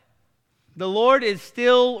The Lord is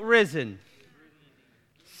still risen.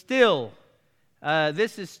 Still.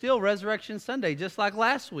 This is still Resurrection Sunday, just like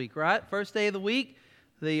last week, right? First day of the week,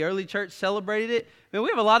 the early church celebrated it. I mean, we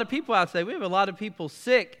have a lot of people out today. We have a lot of people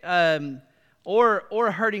sick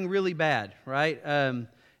or hurting really bad, right?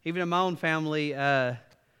 Even in my own family,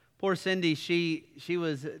 poor Cindy, she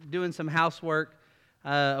was doing some housework,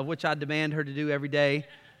 of which I demand her to do every day,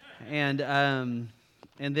 and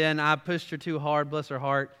then I pushed her too hard, bless her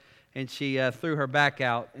heart, and she threw her back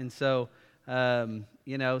out. And so, then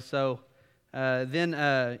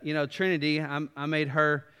Trinity, I made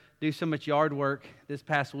her do so much yard work this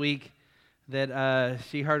past week that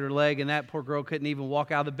she hurt her leg, and that poor girl couldn't even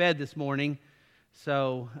walk out of the bed this morning.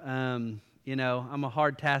 So, I'm a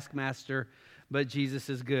hard taskmaster, but Jesus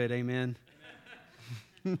is good. Amen.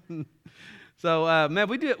 So,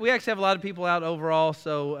 we actually have a lot of people out overall,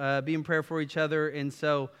 so be in prayer for each other. And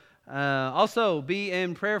so, also be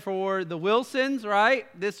in prayer for the Wilsons, right,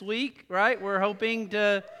 this week, right? We're hoping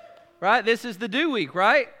to, right, this is the due week,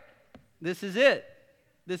 right? This is it.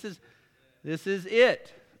 This is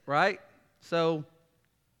it, right? So,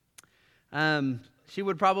 she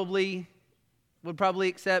would probably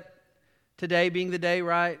accept today being the day,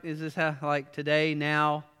 right? Is this how, like, today,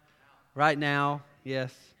 now, right now?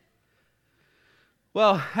 Yes.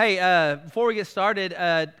 Well, hey, before we get started,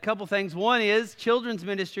 a couple things. One is children's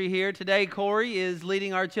ministry here. Today, Corey is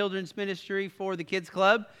leading our children's ministry for the Kids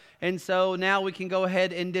Club. And so now we can go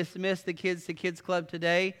ahead and dismiss the kids to Kids Club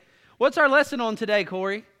today. What's our lesson on today,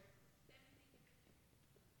 Corey?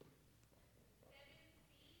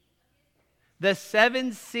 The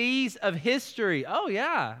 7 C's of history. Oh,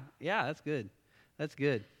 yeah. Yeah, that's good. That's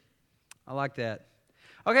good. I like that.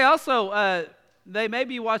 Okay, also, they may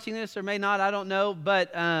be watching this or may not, I don't know,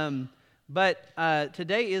 but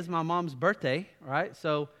today is my mom's birthday, right?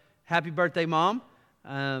 So, happy birthday, Mom.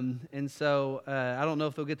 And so, I don't know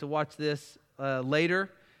if they'll get to watch this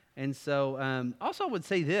later. And so, also I would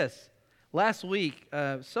say this. Last week,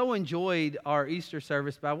 so enjoyed our Easter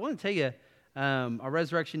service, but I want to tell you, our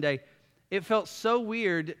Resurrection Day, it felt so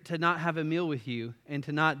weird to not have a meal with you and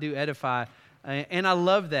to not do Edify. And I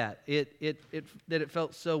love that. It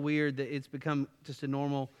felt so weird that it's become just a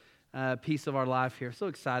normal piece of our life here. So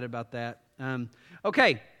excited about that.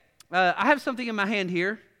 Okay, I have something in my hand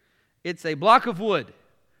here. It's a block of wood,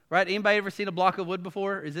 right? Anybody ever seen a block of wood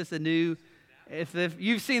before? Is this a new? If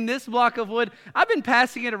you've seen this block of wood, I've been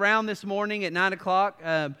passing it around this morning at 9 o'clock.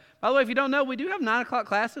 By the way, if you don't know, we do have 9 o'clock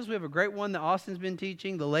classes. We have a great one that Austin's been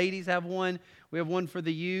teaching. The ladies have one. We have one for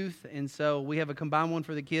the youth, and so we have a combined one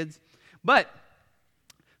for the kids. But,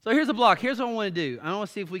 so here's a block. Here's what I want to do. I want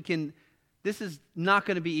to see if we can, this is not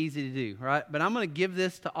going to be easy to do, right? But I'm going to give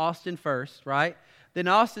this to Austin first, right? Then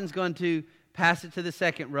Austin's going to pass it to the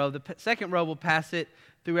second row. The second row will pass it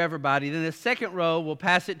through everybody. Then the second row will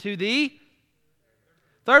pass it to the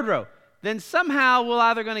third row. Then somehow we're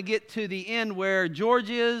either going to get to the end where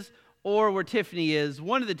George is or where Tiffany is,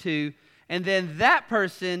 one of the two. And then that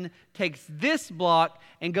person takes this block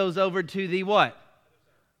and goes over to the what?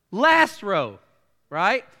 Last row,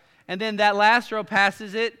 right? And then that last row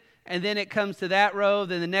passes it, and then it comes to that row,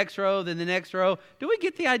 then the next row, then the next row. Do we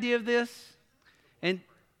get the idea of this? And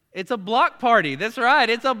it's a block party. That's right.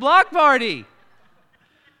 It's a block party.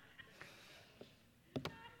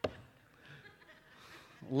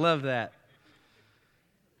 Love that.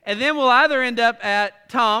 And then we'll either end up at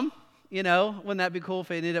Tom, wouldn't that be cool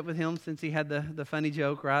if it ended up with him since he had the funny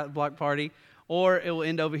joke, right? Block party. Or it will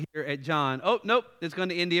end over here at John. Oh, nope, it's going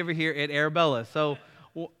to end over here at Arabella. So,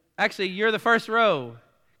 actually, you're the first row.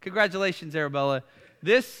 Congratulations, Arabella.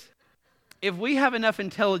 If we have enough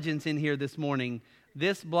intelligence in here this morning,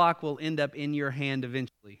 this block will end up in your hand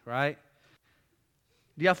eventually, right?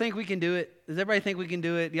 Do y'all think we can do it? Does everybody think we can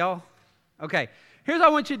do it? Y'all? Okay, here's what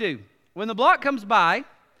I want you to do. When the block comes by,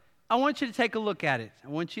 I want you to take a look at it. I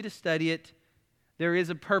want you to study it. There is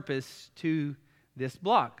a purpose to this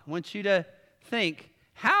block. I want you to think,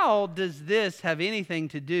 how does this have anything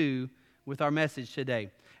to do with our message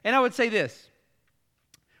today? And I would say this.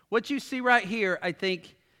 What you see right here, I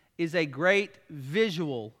think, is a great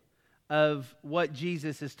visual of what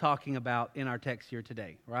Jesus is talking about in our text here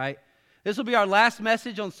today, right? This will be our last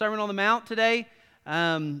message on Sermon on the Mount today.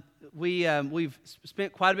 We've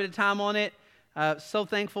spent quite a bit of time on it. So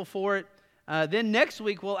thankful for it. Then next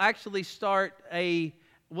week, we'll actually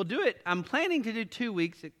we'll do it. I'm planning to do 2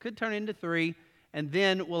 weeks. It could turn into 3. And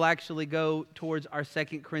then we'll actually go towards our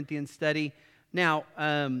 2 Corinthians study. Now,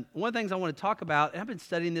 one of the things I want to talk about, and I've been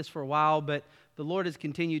studying this for a while, but the Lord has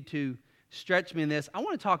continued to stretch me in this. I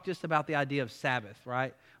want to talk just about the idea of Sabbath,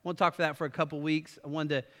 right? I want to talk for that for a couple weeks. I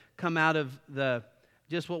wanted to come out of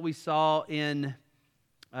just what we saw in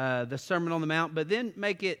the Sermon on the Mount, but then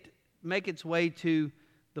make its way to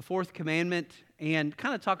the fourth commandment and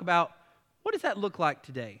kind of talk about what does that look like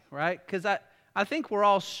today, right? Because I think we're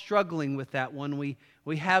all struggling with that one.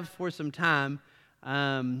 We have for some time,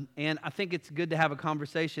 and I think it's good to have a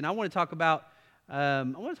conversation. I want to talk about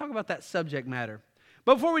that subject matter.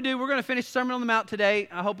 But before we do, we're going to finish Sermon on the Mount today.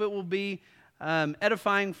 I hope it will be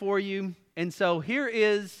edifying for you. And so here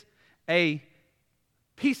is a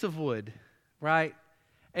piece of wood, right?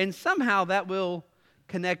 And somehow that will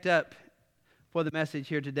connect up for the message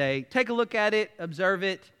here today. Take a look at it, observe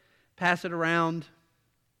it, pass it around.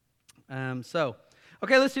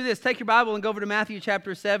 Okay, let's do this. Take your Bible and go over to Matthew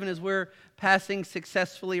chapter 7 as we're passing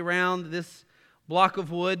successfully around this block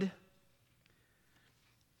of wood.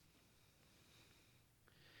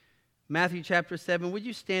 Matthew chapter 7. Would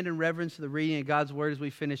you stand in reverence to the reading of God's Word as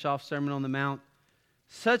we finish off Sermon on the Mount?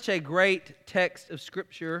 Such a great text of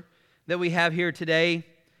Scripture that we have here today.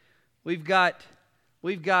 We've got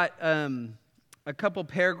a couple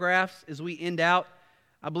paragraphs as we end out.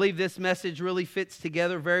 I believe this message really fits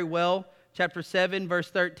together very well. Chapter 7,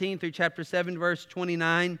 verse 13 through chapter 7, verse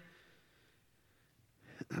 29.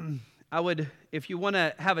 If you want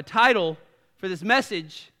to have a title for this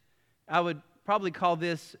message, I would probably call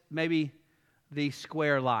this maybe the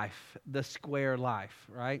square life,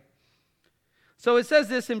 right? So it says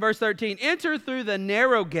this in verse 13, enter through the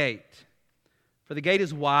narrow gate, for the gate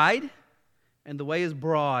is wide and the way is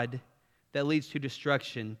broad that leads to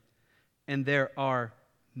destruction, and there are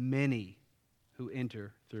many who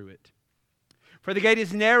enter through it. For the gate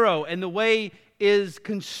is narrow and the way is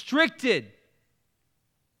constricted,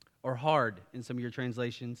 or hard in some of your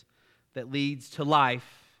translations, that leads to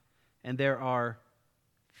life, and there are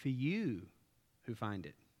few who find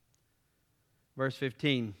it. Verse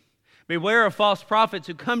 15, beware of false prophets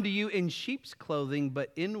who come to you in sheep's clothing,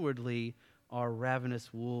 but inwardly are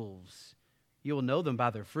ravenous wolves. You will know them by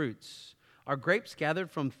their fruits. Are grapes gathered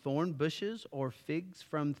from thorn bushes or figs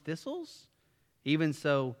from thistles? Even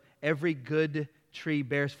so, every good tree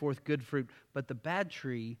bears forth good fruit, but the bad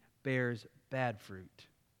tree bears bad fruit.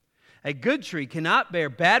 A good tree cannot bear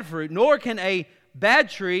bad fruit, nor can a bad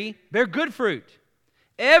tree bear good fruit.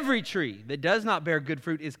 Every tree that does not bear good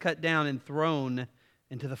fruit is cut down and thrown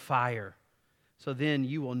into the fire. So then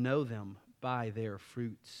you will know them by their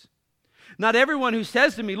fruits. Not everyone who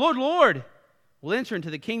says to me, Lord, Lord, will enter into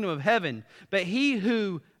the kingdom of heaven, but he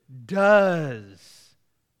who does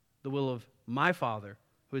the will of my Father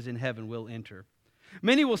who is in heaven will enter.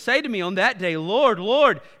 Many will say to me on that day, Lord,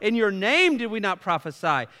 Lord, in your name did we not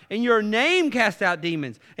prophesy? In your name cast out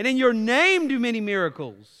demons, and in your name do many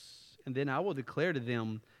miracles. And then I will declare to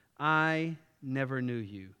them, I never knew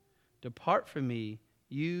you. Depart from me,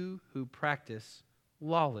 you who practice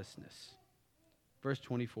lawlessness. Verse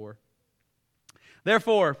 24.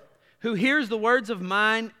 Therefore, who hears the words of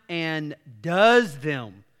mine and does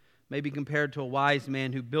them may be compared to a wise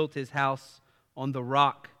man who built his house on the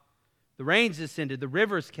rock. The rains descended, the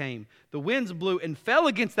rivers came, the winds blew and fell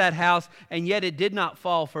against that house, and yet it did not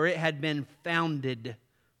fall, for it had been founded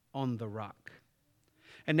on the rock.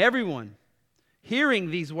 And everyone hearing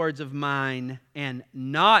these words of mine and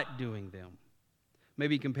not doing them may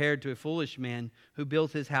be compared to a foolish man who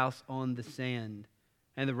built his house on the sand.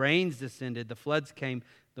 And the rains descended, the floods came,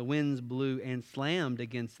 the winds blew and slammed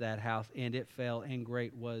against that house, and it fell, and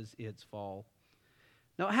great was its fall.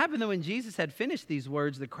 Now it happened that when Jesus had finished these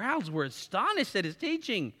words, the crowds were astonished at his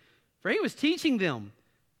teaching, for he was teaching them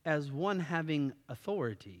as one having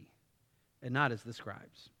authority, and not as the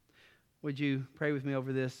scribes. Would you pray with me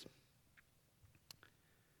over this?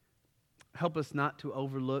 Help us not to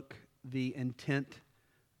overlook the intent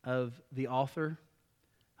of the author.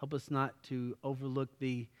 Help us not to overlook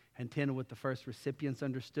the intent of what the first recipients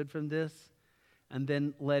understood from this, and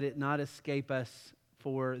then let it not escape us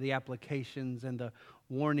for the applications and the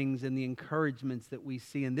warnings and the encouragements that we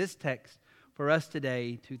see in this text for us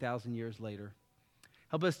today, 2,000 years later.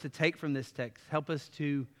 Help us to take from this text. Help us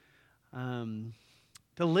to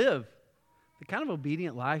live the kind of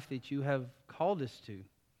obedient life that you have called us to.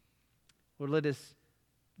 Lord, let us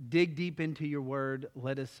dig deep into your word.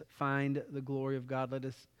 Let us find the glory of God. Let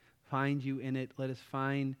us find you in it. Let us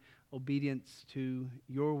find obedience to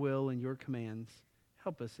your will and your commands.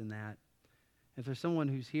 Help us in that. If there's someone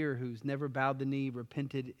who's here who's never bowed the knee,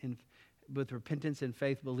 repented with repentance and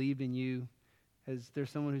faith, believed in you, as there's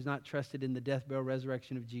someone who's not trusted in the death, burial,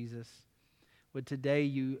 resurrection of Jesus, would today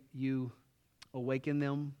you awaken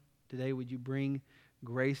them? Today would you bring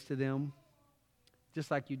grace to them? Just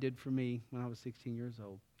like you did for me when I was 16 years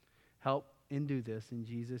old. Help and do this in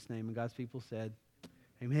Jesus' name. And God's people said,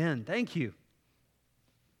 amen. Thank you.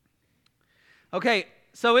 Okay,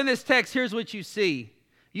 so in this text, here's what you see.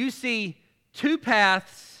 You see 2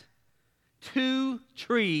 paths, 2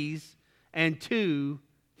 trees, and 2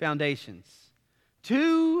 foundations.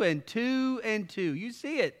 2 and 2 and 2. You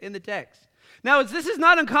see it in the text. Now, this is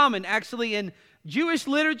not uncommon, actually, in Jewish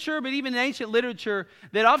literature, but even in ancient literature,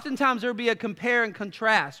 that oftentimes there would be a compare and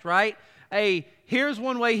contrast, right? Here's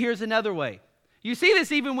one way, here's another way. You see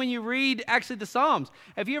this even when you read, actually, the Psalms.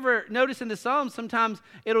 Have you ever noticed in the Psalms, sometimes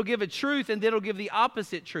it'll give a truth and then it'll give the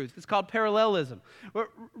opposite truth. It's called parallelism.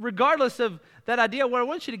 Regardless of that idea, what I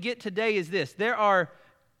want you to get today is this. There are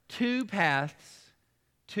 2 paths,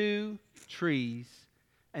 2 trees,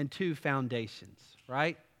 and 2 foundations,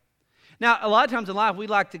 right? Now, a lot of times in life, we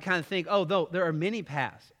like to kind of think, oh, no, there are many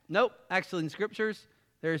paths. Nope. Actually, in Scriptures,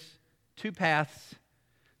 there's 2 paths,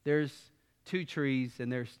 there's 2 trees,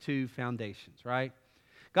 and there's 2 foundations, right?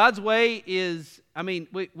 God's way is,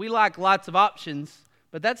 we like lots of options,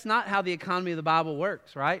 but that's not how the economy of the Bible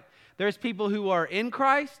works, right? There's people who are in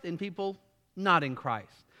Christ and people not in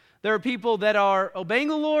Christ. There are people that are obeying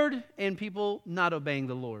the Lord and people not obeying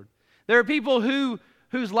the Lord. There are people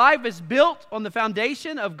whose life is built on the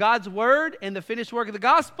foundation of God's Word and the finished work of the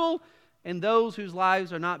gospel, and those whose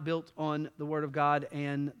lives are not built on the Word of God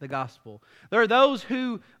and the gospel. There are those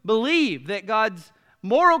who believe that God's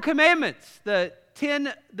moral commandments, the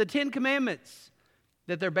 10 commandments,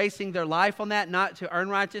 that they're basing their life on that, not to earn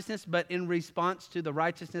righteousness, but in response to the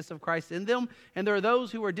righteousness of Christ in them. And there are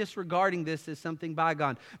those who are disregarding this as something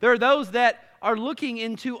bygone. There are those that are looking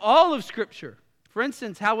into all of Scripture. For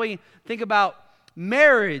instance, how we think about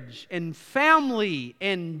marriage and family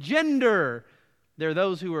and gender. There are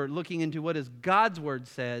those who are looking into what has God's Word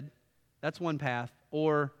said. That's one path,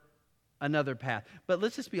 or another path. But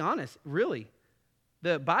let's just be honest, really.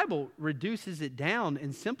 The Bible reduces it down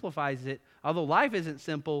and simplifies it. Although life isn't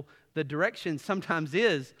simple, the direction sometimes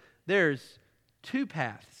is. There's 2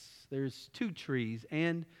 paths, there's 2 trees,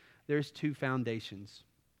 and there's 2 foundations.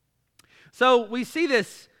 So we see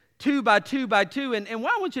this 2 by 2 by 2, and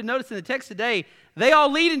what I want you to notice in the text today, they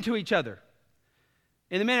all lead into each other.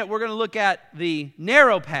 In a minute, we're going to look at the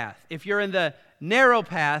narrow path. If you're in the narrow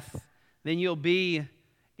path, then you'll be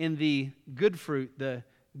in the good fruit, the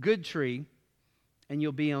good tree, and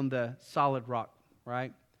you'll be on the solid rock,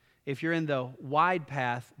 right? If you're in the wide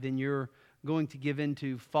path, then you're going to give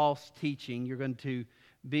into false teaching. You're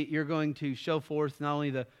going to show forth not only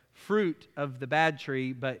the fruit of the bad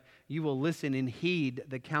tree, but you will listen and heed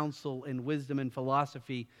the counsel and wisdom and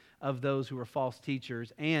philosophy of those who are false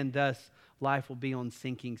teachers, and thus life will be on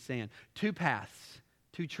sinking sand. 2 paths,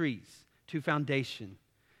 2 trees, 2 foundation,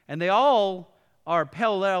 and they all are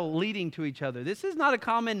parallel leading to each other. This is not a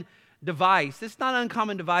common device. This is not an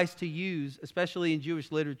uncommon device to use, especially in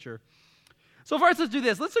Jewish literature. So first, let's do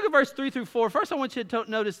this. Let's look at verse 3 through 4. First, I want you to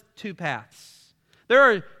notice 2 paths. There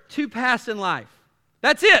are 2 paths in life.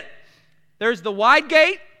 That's it. There's the wide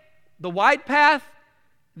gate, the wide path,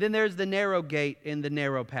 then there's the narrow gate and the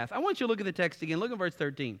narrow path. I want you to look at the text again. Look at verse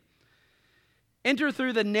 13. Enter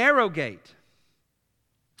through the narrow gate,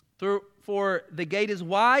 for the gate is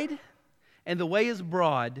wide and the way is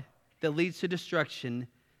broad that leads to destruction,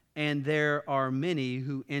 and there are many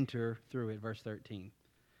who enter through it. Verse 13.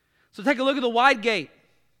 So take a look at the wide gate.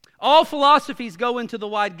 All philosophies go into the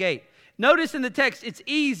wide gate. Notice in the text, it's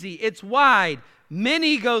easy, it's wide.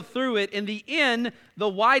 Many go through it. In the end, the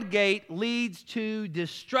wide gate leads to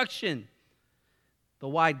destruction. The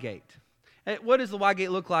wide gate. What does the wide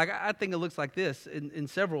gate look like? I think it looks like this in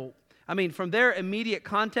several. From their immediate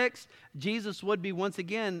context, Jesus would be once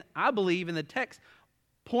again, I believe, in the text,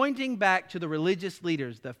 pointing back to the religious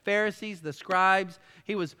leaders, the Pharisees, the scribes.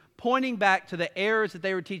 He was pointing back to the errors that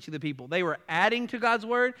they were teaching the people. They were adding to God's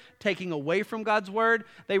word, taking away from God's word.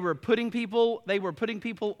 They were putting people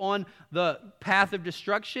on the path of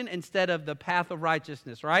destruction instead of the path of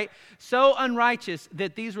righteousness, right? So unrighteous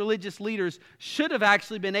that these religious leaders should have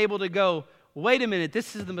actually been able to go, wait a minute,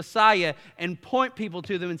 this is the Messiah, and point people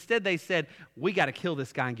to them. Instead, they said, we got to kill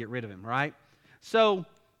this guy and get rid of him, right? So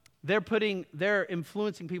they're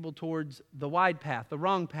influencing people towards the wide path, the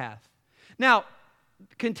wrong path. Now,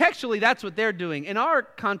 contextually, that's what they're doing. In our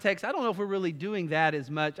context, I don't know if we're really doing that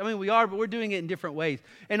as much. We are, but we're doing it in different ways.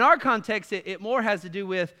 In our context, it more has to do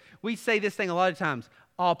with, we say this thing a lot of times,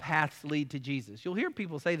 all paths lead to Jesus. You'll hear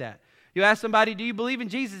people say that. You ask somebody, do you believe in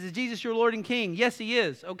Jesus? Is Jesus your Lord and King? Yes, He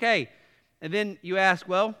is. Okay. And then you ask,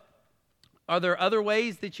 well, are there other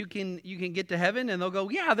ways that you can get to heaven? And they'll go,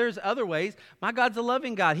 yeah, there's other ways. My God's a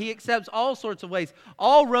loving God. He accepts all sorts of ways.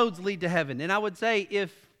 All roads lead to heaven. And I would say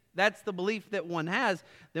if that's the belief that one has,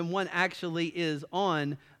 then one actually is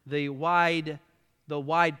on the wide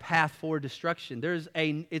path for destruction.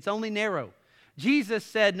 It's only narrow. Jesus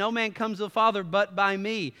said, no man comes to the Father but by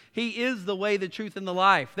me. He is the way, the truth, and the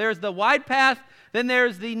life. There's the wide path, then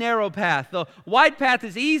there's the narrow path. The wide path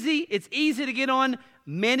is easy. It's easy to get on.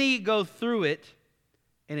 Many go through it,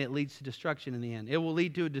 and it leads to destruction in the end. It will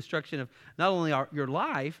lead to a destruction of not only your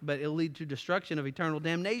life, but it will lead to destruction of eternal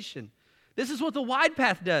damnation. This is what the wide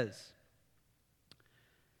path does.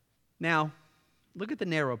 Now, look at the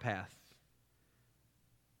narrow path.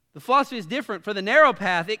 The philosophy is different. For the narrow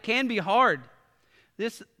path, it can be hard.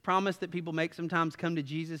 This promise that people make sometimes, come to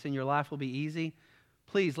Jesus and your life will be easy.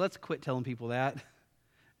 Please, let's quit telling people that.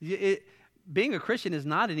 Being a Christian is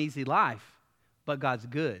not an easy life, but God's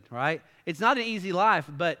good, right? It's not an easy life,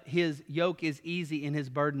 but His yoke is easy and His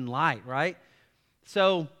burden light, right?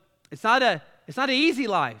 So it's not an easy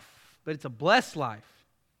life, but it's a blessed life.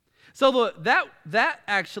 So that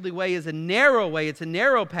actually way is a narrow way. It's a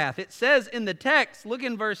narrow path. It says in the text, look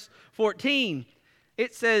in verse 14.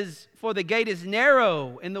 It says, for the gate is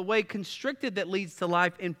narrow and the way constricted that leads to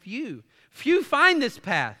life, and few find this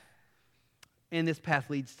path. And this path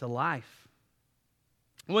leads to life.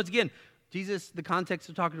 Once again, Jesus, the context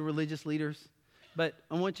of talking to religious leaders, but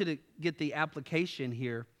I want you to get the application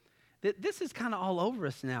here. That this is kind of all over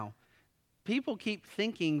us now. People keep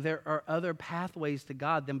thinking there are other pathways to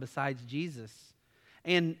God than besides Jesus.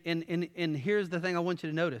 And here's the thing I want you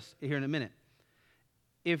to notice here in a minute.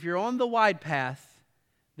 If you're on the wide path,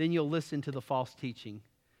 then you'll listen to the false teaching,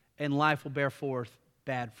 and life will bear forth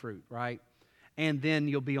bad fruit, right? And then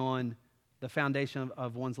you'll be on the foundation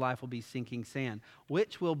of one's life will be sinking sand,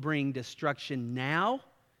 which will bring destruction now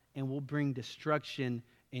and will bring destruction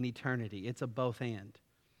in eternity. It's a both and.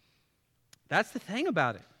 That's the thing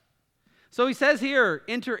about it. So he says here,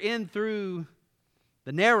 enter in through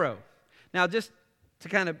the narrow. Now, just to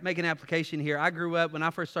kind of make an application here, I grew up, when I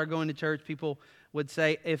first started going to church, people would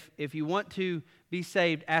say, if you want to be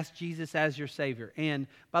saved, ask Jesus as your Savior. And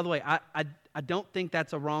by the way, I don't think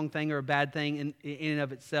that's a wrong thing or a bad thing in and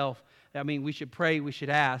of itself. I mean, we should pray, we should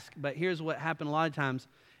ask. But here's what happened a lot of times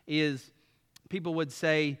is people would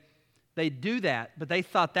say they do that, but they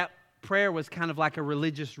thought that prayer was kind of like a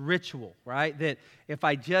religious ritual, right? That if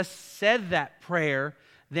I just said that prayer,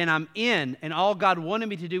 then I'm in. And all God wanted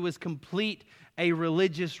me to do was complete a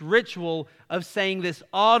religious ritual of saying this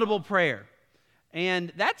audible prayer.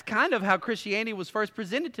 And that's kind of how Christianity was first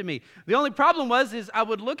presented to me. The only problem is I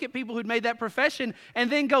would look at people who'd made that profession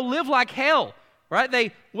and then go live like hell, right?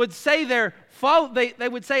 They would say they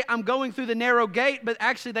would say, I'm going through the narrow gate, but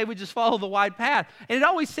actually they would just follow the wide path. And it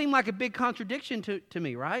always seemed like a big contradiction to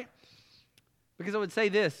me, right? Because I would say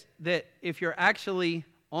this, that if you're actually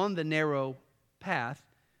on the narrow path,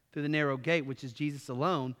 through the narrow gate, which is Jesus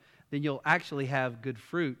alone, then you'll actually have good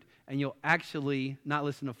fruit, and you'll actually not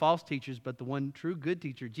listen to false teachers, but the one true good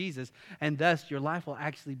teacher, Jesus, and thus your life will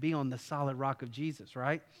actually be on the solid rock of Jesus,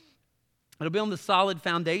 right? It'll be on the solid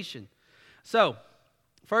foundation. So,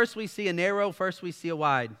 first we see a narrow, first we see a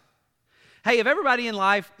wide. Hey, if everybody in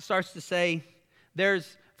life starts to say,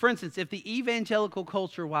 for instance, if the evangelical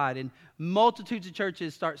culture wide and multitudes of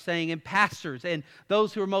churches start saying, and pastors and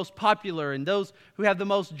those who are most popular and those who have the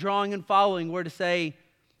most drawing and following were to say,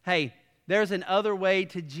 hey, there's an other way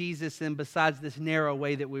to Jesus than besides this narrow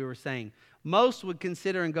way that we were saying. Most would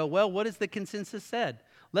consider and go, well, what has the consensus said?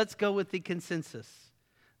 Let's go with the consensus.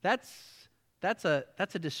 That's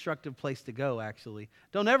a destructive place to go, actually.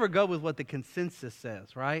 Don't ever go with what the consensus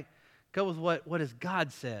says, right? Go with what has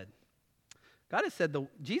God said. God has said,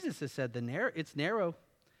 Jesus has said, it's narrow,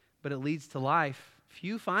 but it leads to life.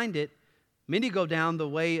 Few find it. Many go down the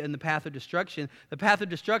way in the path of destruction. The path of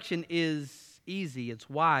destruction is easy. It's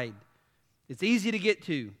wide. It's easy to get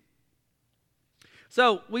to.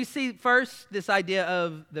 So we see first this idea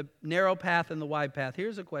of the narrow path and the wide path.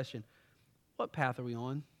 Here's a question. What path are we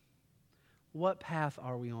on? What path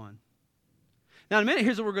are we on? Now in a minute,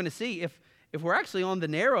 here's what we're going to see. If we're actually on the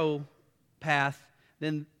narrow path,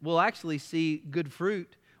 then we'll actually see good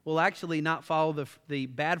fruit. We'll actually not follow the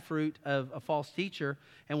bad fruit of a false teacher,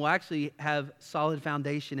 and we'll actually have solid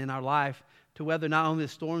foundation in our life to weather not only the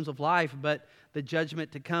storms of life, but the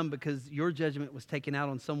judgment to come, because your judgment was taken out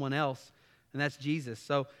on someone else, and that's Jesus.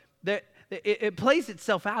 So it plays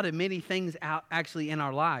itself out in many things out actually in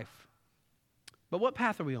our life. But what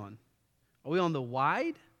path are we on? Are we on the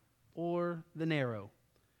wide or the narrow?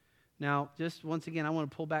 Now, just once again, I want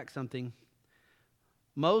to pull back something.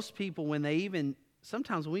 Most people,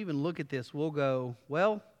 sometimes when we even look at this, we'll go,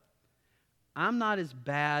 well, I'm not as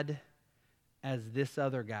bad as this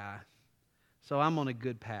other guy, so I'm on a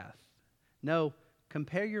good path. No,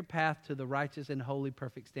 compare your path to the righteous and holy,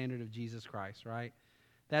 perfect standard of Jesus Christ, right?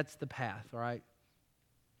 That's the path, right?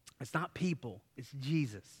 It's not people, it's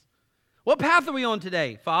Jesus. What path are we on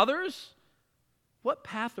today? Fathers, what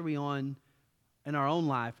path are we on in our own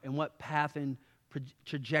life, and what path and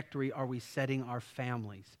trajectory are we setting our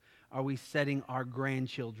families? Are we setting our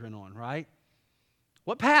grandchildren on, right?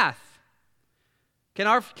 What path? Can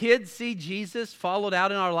our kids see Jesus followed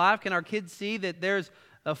out in our life? Can our kids see that there's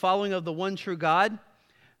a following of the one true God?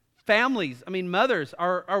 Families, mothers,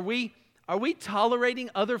 are we tolerating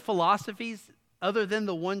other philosophies other than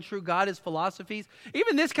the one true God as philosophies?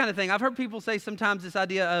 Even this kind of thing. I've heard people say sometimes this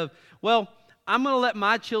idea of, well, I'm going to let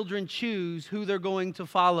my children choose who they're going to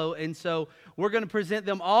follow, and so we're going to present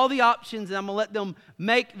them all the options, and I'm going to let them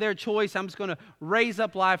make their choice. I'm just going to raise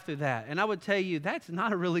up life through that. And I would tell you, that's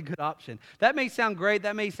not a really good option. That may sound great.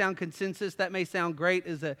 That may sound consensus. That may sound great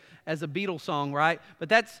as a Beatles song, right? But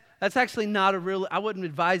that's actually not a real, I wouldn't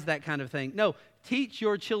advise that kind of thing. No, teach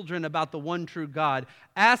your children about the one true God.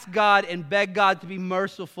 Ask God and beg God to be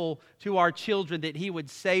merciful to our children, that He would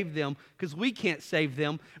save them, because we can't save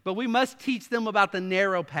them, but we must teach them about the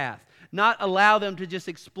narrow path, not allow them to just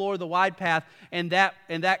explore the wide path and that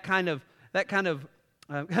kind of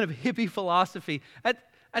hippie philosophy.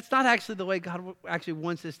 That's not actually the way God actually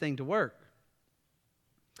wants this thing to work.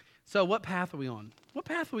 So what path are we on? What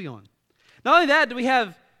path are we on? Not only that,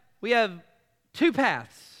 we have two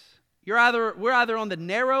paths. We're either on the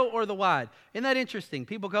narrow or the wide. Isn't that interesting?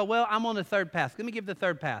 People go, well, I'm on the third path. Let me give the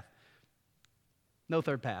third path. No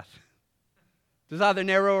third path. There's either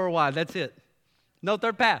narrow or wide. That's it. No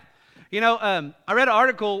third path. I read an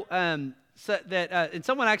article and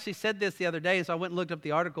someone actually said this the other day, so I went and looked up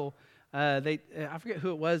the article. I forget who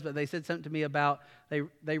it was, but they said something to me about,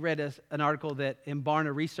 they read an article that in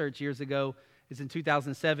Barna Research years ago, it's in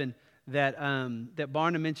 2007, that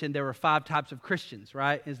Barna mentioned there were 5 types of Christians,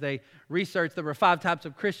 right? As they researched, there were 5 types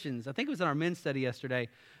of Christians. I think it was in our men's study yesterday.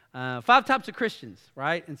 5 types of Christians,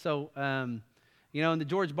 right? And so, in the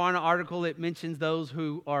George Barna article, it mentions those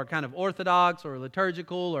who are kind of orthodox or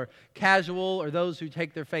liturgical or casual, or those who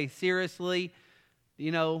take their faith seriously.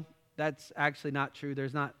 That's actually not true.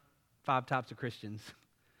 There's not 5 types of Christians.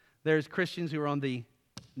 There's Christians who are on the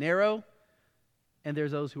narrow, and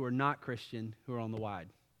there's those who are not Christian who are on the wide.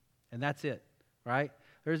 And that's it, right?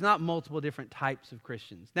 There's not multiple different types of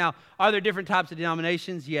Christians. Now, are there different types of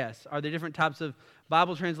denominations? Yes. Are there different types of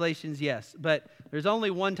Bible translations? Yes. But there's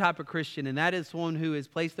only one type of Christian, and that is one who has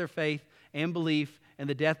placed their faith and belief in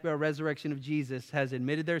the death, burial, resurrection of Jesus, has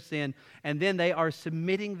admitted their sin, and then they are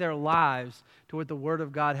submitting their lives to what the Word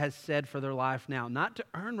of God has said for their life now. Not to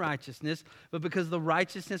earn righteousness, but because the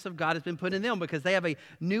righteousness of God has been put in them, because they have a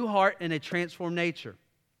new heart and a transformed nature.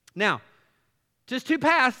 Now, just 2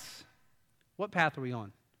 paths. What path are we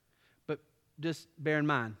on? But just bear in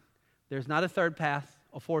mind, there's not a third path,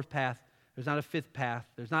 a fourth path. There's not a fifth path.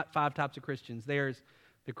 There's not 5 types of Christians. There's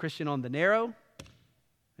the Christian on the narrow,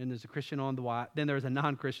 and there's a Christian on the wide. Then there's a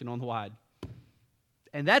non-Christian on the wide.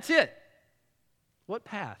 And that's it. What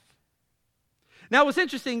path? Now, what's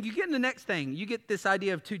interesting, you get in the next thing. You get this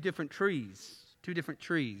idea of 2 different trees. 2 different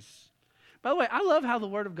trees. By the way, I love how the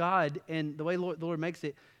Word of God and the way the Lord makes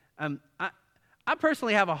it. I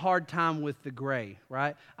personally have a hard time with the gray,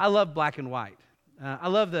 right? I love black and white. I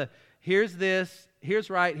love here's this, here's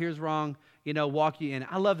right, here's wrong, walk you in.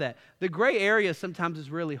 I love that. The gray area sometimes is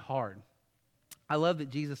really hard. I love that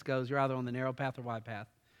Jesus goes, you're either on the narrow path or wide path.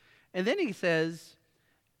 And then He says,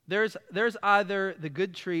 there's either the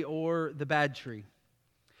good tree or the bad tree.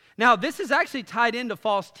 Now, this is actually tied into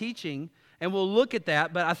false teaching, and we'll look at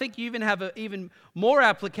that, but I think you even have an even more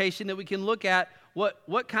application that we can look at.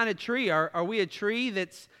 What kind of tree? Are we a tree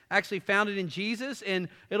that's actually founded in Jesus and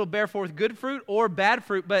it'll bear forth good fruit or bad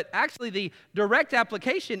fruit? But actually the direct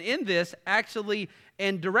application in this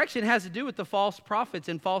and direction has to do with the false prophets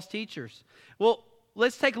and false teachers. Well,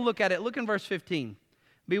 let's take a look at it. Look in verse 15.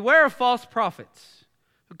 Beware of false prophets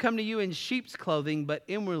who come to you in sheep's clothing, but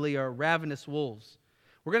inwardly are ravenous wolves.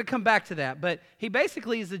 We're going to come back to that. But he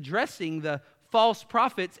basically is addressing the false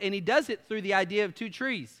prophets, and he does it through the idea of 2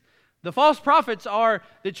 trees. The false prophets are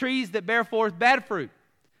the trees that bear forth bad fruit.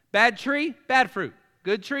 Bad tree, bad fruit.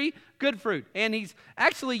 Good tree, good fruit. And he's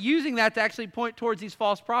actually using that to actually point towards these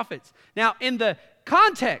false prophets. Now, in the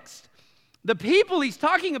context, the people he's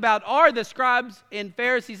talking about are the scribes and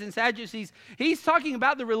Pharisees and Sadducees. He's talking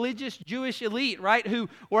about the religious Jewish elite, right, who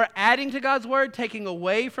were adding to God's word, taking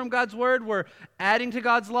away from God's word, were adding to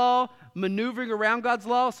God's law, maneuvering around God's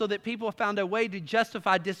law so that people found a way to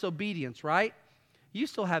justify disobedience, right? You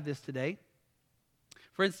still have this today.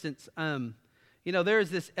 For instance, there is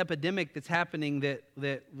this epidemic that's happening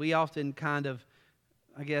that we often kind of,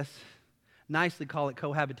 I guess, nicely call it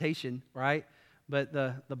cohabitation, right? But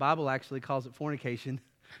the Bible actually calls it fornication.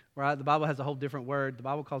 right? The Bible has a whole different word. The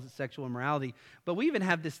Bible calls it sexual immorality. But we even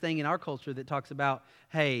have this thing in our culture that talks about,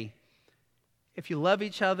 hey, if you love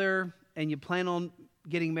each other and you plan on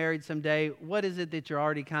getting married someday, what is it that you're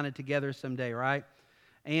already kind of together someday, right?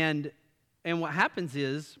 And what happens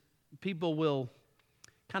is people will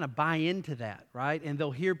kind of buy into that, right? And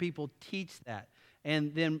they'll hear people teach that.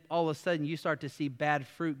 And then all of a sudden you start to see bad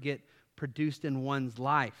fruit get produced in one's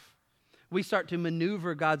life. We start to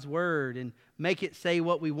maneuver God's word and make it say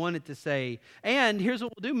what we want it to say. And here's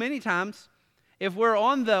what we'll do many times. If we're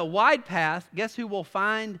on the wide path, guess who we'll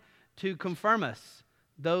find to confirm us?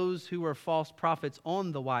 Those who are false prophets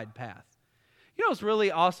on the wide path. You know what's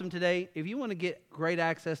really awesome today? If you want to get great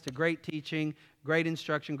access to great teaching, great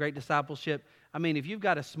instruction, great discipleship, I mean, if you've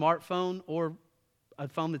got a smartphone or a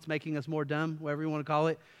phone that's making us more dumb, whatever you want to call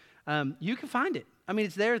it, you can find it. I mean,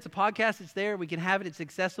 it's there. It's a podcast. It's there. We can have it. It's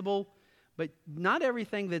accessible. But not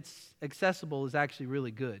everything that's accessible is actually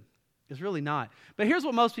really good. It's really not. But here's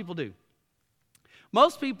what most people do.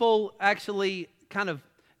 Most people actually kind of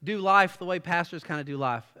do life the way pastors kind of do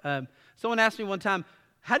life. Someone asked me one time,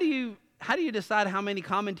 how do you decide how many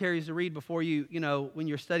commentaries to read before when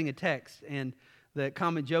you're studying a text? And the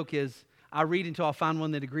common joke is, I read until I find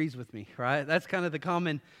one that agrees with me, right? That's kind of the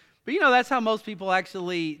common, but that's how most people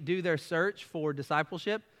actually do their search for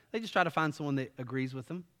discipleship. They just try to find someone that agrees with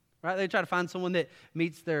them, right? They try to find someone that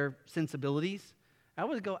meets their sensibilities. I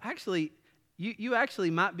would go, actually, you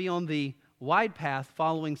actually might be on the wide path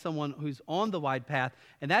following someone who's on the wide path,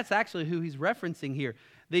 and that's actually who he's referencing here.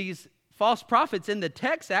 These false prophets in the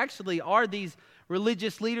text actually are these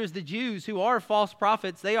religious leaders, the Jews, who are false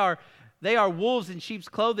prophets. They are wolves in sheep's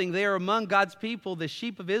clothing. They are among God's people, the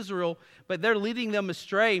sheep of Israel, but they're leading them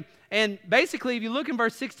astray. And basically, if you look in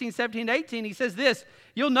verse 16, 17, 18, he says this,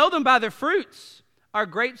 you'll know them by their fruits. Are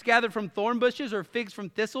grapes gathered from thorn bushes or figs from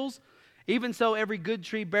thistles? Even so, every good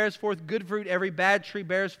tree bears forth good fruit. Every bad tree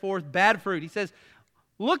bears forth bad fruit. He says,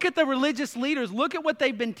 look at the religious leaders. Look at what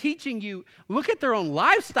they've been teaching you. Look at their own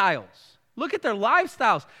lifestyles. Look at their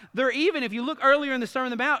lifestyles. They're even, if you look earlier in the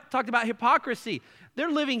Sermon on the Mount, talked about hypocrisy.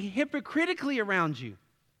 They're living hypocritically around you.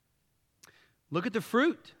 Look at the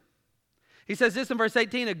fruit. He says this in verse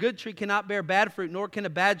 18, a good tree cannot bear bad fruit, nor can a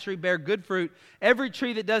bad tree bear good fruit. Every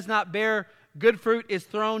tree that does not bear good fruit is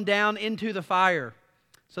thrown down into the fire.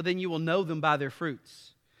 So then you will know them by their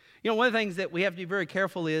fruits. One of the things that we have to be very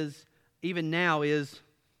careful is, even now, is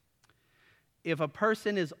if a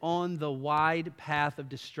person is on the wide path of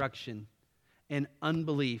destruction and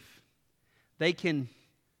unbelief, they can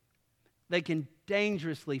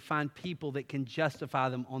dangerously find people that can justify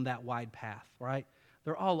them on that wide path, right?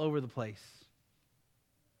 They're all over the place.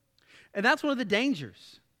 And that's one of the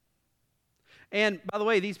dangers. And by the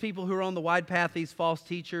way, these people who are on the wide path, these false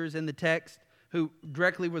teachers in the text, who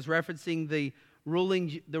directly was referencing the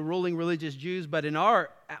ruling religious Jews, but in our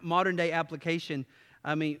modern day application,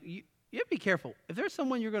 I mean, you have to be careful. If there's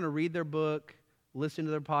someone you're going to read their book, listen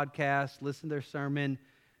to their podcast, listen to their sermon,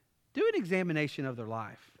 do an examination of their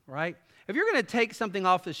life, right? If you're going to take something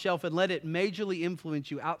off the shelf and let it majorly influence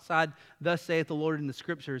you outside, thus saith the Lord in the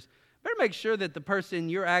Scriptures, better make sure that the person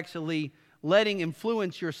you're actually letting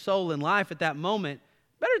influence your soul and life at that moment,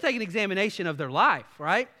 better take an examination of their life,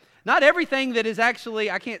 right? Not everything that is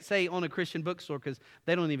actually, I can't say on a Christian bookstore because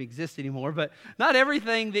they don't even exist anymore, but not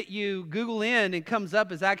everything that you Google in and comes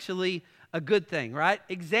up is actually a good thing, right?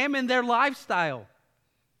 Examine their lifestyle.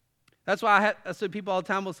 That's why so people all the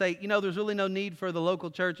time will say, there's really no need for the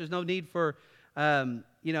local church. There's no need for,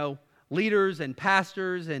 leaders and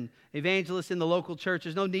pastors and evangelists in the local church.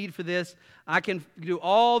 There's no need for this. I can do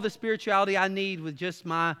all the spirituality I need with just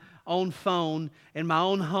my own phone and my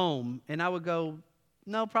own home. And I would go,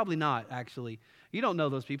 no, probably not, actually. You don't know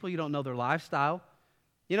those people. You don't know their lifestyle.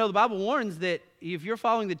 The Bible warns that if you're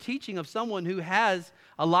following the teaching of someone who has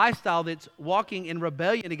a lifestyle that's walking in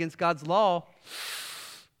rebellion against God's law,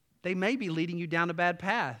 they may be leading you down a bad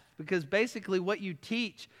path. Because basically what you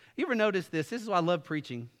teach, you ever notice this? This is why I love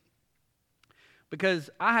preaching. Because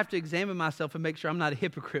I have to examine myself and make sure I'm not a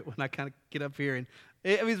hypocrite when I kind of get up here. And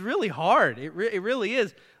it's really hard. It really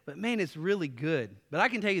is. But man, it's really good. But I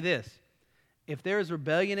can tell you this. If there is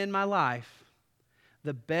rebellion in my life,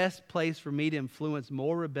 the best place for me to influence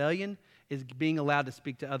more rebellion is being allowed to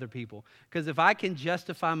speak to other people. Because if I can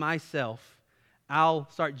justify myself, I'll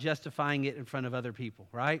start justifying it in front of other people,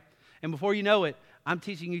 right? And before you know it, I'm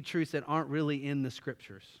teaching you truths that aren't really in the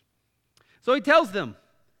Scriptures. So he tells them,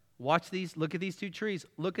 watch these, look at these two trees,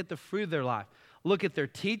 look at the fruit of their life, look at their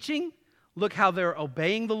teaching, look how they're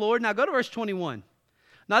obeying the Lord. Now go to verse 21.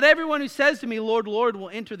 Not everyone who says to me, Lord, Lord, will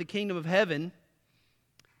enter the kingdom of heaven,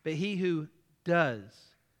 but he who does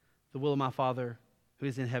the will of my Father who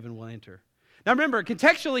is in heaven will enter. Now remember,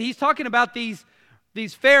 contextually, he's talking about these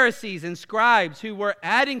Pharisees and scribes who were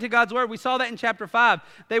adding to God's word. We saw that in chapter 5.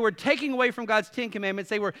 They were taking away from God's 10 commandments.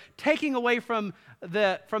 They were taking away from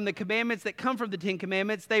the commandments that come from the 10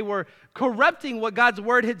 commandments. They were corrupting what God's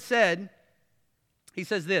word had said. He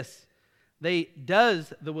says this, they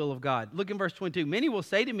does the will of God. Look in verse 22. Many will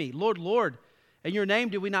say to me, Lord, Lord, in your name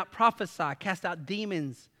do we not prophesy, cast out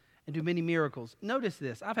demons, and do many miracles? Notice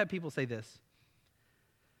this. I've had people say this.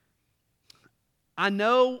 I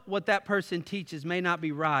know what that person teaches may not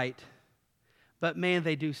be right, but man,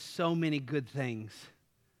 they do so many good things.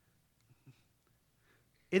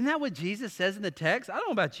 Isn't that what Jesus says in the text? I don't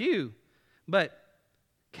know about you, but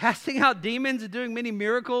casting out demons and doing many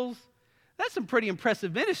miracles, that's some pretty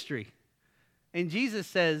impressive ministry. And Jesus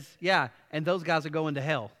says, yeah, and those guys are going to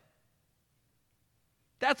hell.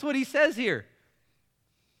 That's what he says here.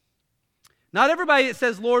 Not everybody that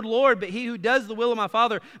says, Lord, Lord, but he who does the will of my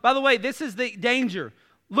Father. By the way, this is the danger.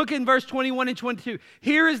 Look in verse 21 and 22.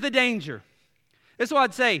 Here is the danger. This is what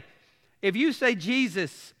I'd say. If you say,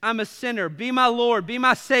 Jesus, I'm a sinner, be my Lord, be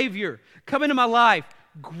my Savior, come into my life,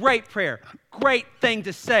 great prayer, great thing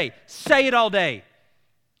to say. Say it all day.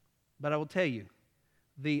 But I will tell you,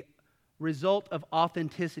 the result of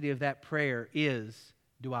authenticity of that prayer is,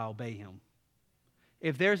 do I obey him?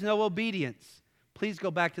 If there's no obedience, please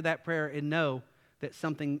go back to that prayer and know that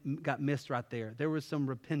something got missed right there. There was some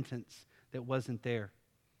repentance that wasn't there.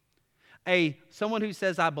 Someone who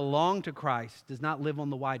says, I belong to Christ, does not live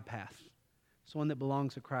on the wide path. Someone that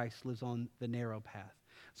belongs to Christ lives on the narrow path.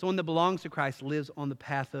 Someone that belongs to Christ lives on the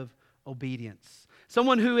path of obedience.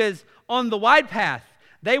 Someone who is on the wide path,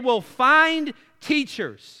 they will find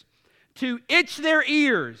teachers to itch their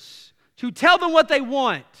ears, to tell them what they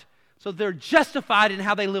want, so they're justified in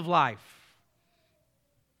how they live life.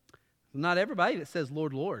 Not everybody that says,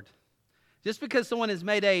 Lord, Lord. Just because someone has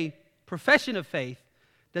made a profession of faith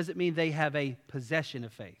doesn't mean they have a possession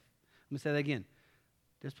of faith. Let me say that again.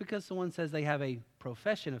 Just because someone says they have a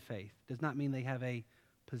profession of faith does not mean they have a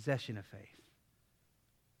possession of faith.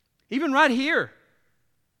 Even right here.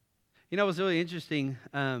 You know what's really interesting?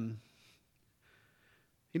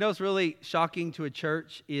 What's really shocking to a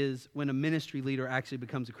church is when a ministry leader actually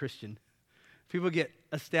becomes a Christian. People get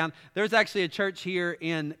astounded. There's actually a church here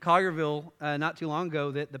in Collierville not too long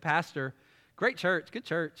ago that the pastor, great church, good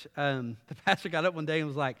church, the pastor got up one day and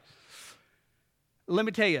was like, let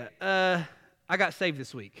me tell you, I got saved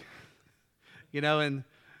this week. And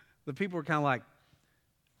the people were kind of like,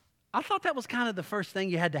 I thought that was kind of the first thing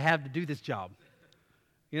you had to have to do this job.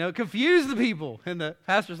 Confuse the people. And the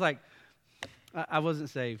pastor's like, I wasn't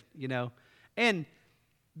saved, And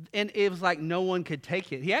it was like no one could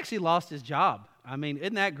take it. He actually lost his job. I mean,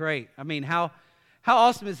 isn't that great? I mean, how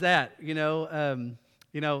awesome is that? The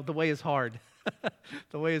way is hard.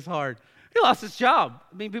 The way is hard. He lost his job.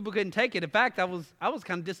 I mean, people couldn't take it. In fact, I was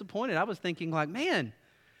kind of disappointed. I was thinking like, man,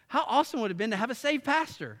 how awesome would it have been to have a saved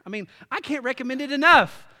pastor? I mean, I can't recommend it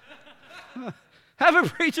enough. Have a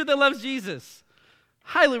preacher that loves Jesus.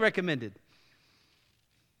 Highly recommended.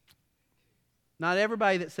 Not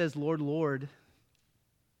everybody that says, Lord, Lord.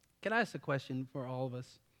 Can I ask a question for all of us?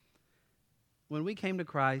 When we came to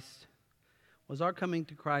Christ, was our coming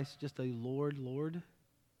to Christ just a Lord, Lord,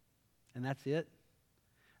 and that's it?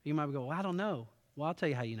 You might go, well, I don't know. Well, I'll tell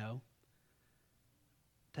you how you know.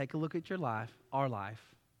 Take a look at your life, our life.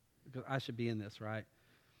 Because I should be in this, right?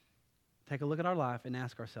 Take a look at our life and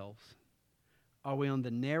ask ourselves, are we on the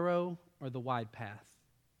narrow or the wide path?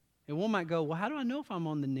 And one might go, well, how do I know if I'm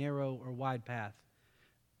on the narrow or wide path?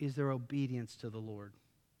 Is there obedience to the Lord?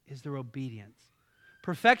 Is there obedience?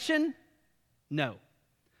 Perfection? No.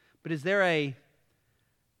 But is there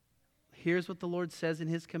here's what the Lord says in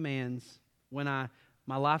his commands. When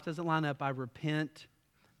my life doesn't line up, I repent.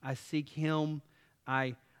 I seek him.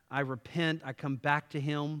 I repent. I come back to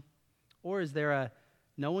him. Or is there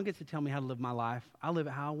no one gets to tell me how to live my life. I live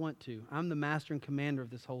it how I want to. I'm the master and commander of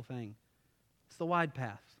this whole thing. It's the wide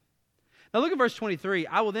path. Now look at verse 23.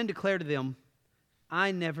 I will then declare to them,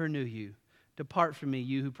 I never knew you. Depart from me,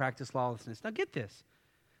 you who practice lawlessness. Now get this.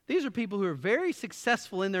 These are people who are very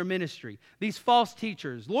successful in their ministry. These false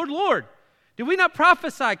teachers. Lord, Lord, did we not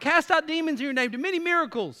prophesy, cast out demons in your name, do many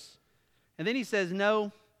miracles? And then he says,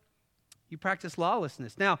 no, you practice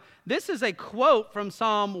lawlessness. Now, this is a quote from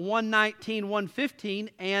Psalm 119, 115,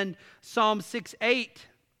 and Psalm 6:8.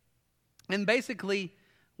 And basically,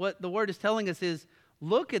 what the word is telling us is,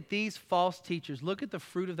 look at these false teachers. Look at the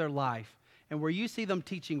fruit of their life. And where you see them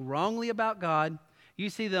teaching wrongly about God, you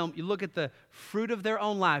look at the fruit of their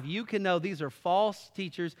own life, you can know these are false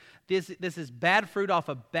teachers. This is bad fruit off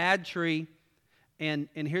a bad tree. And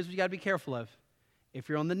here's what you got to be careful of. If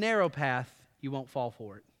you're on the narrow path, you won't fall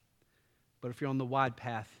for it. But if you're on the wide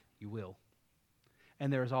path, you will.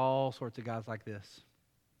 And there's all sorts of guys like this.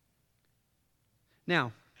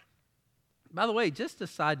 Now, by the way, just a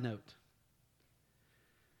side note.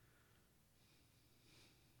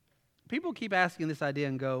 People keep asking this idea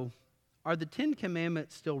and go, are the 10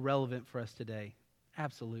 Commandments still relevant for us today?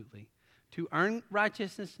 Absolutely. To earn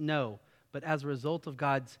righteousness? No. But as a result of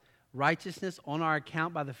God's righteousness on our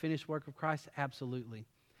account by the finished work of Christ? Absolutely.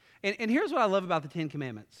 And here's what I love about the 10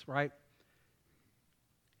 Commandments, right?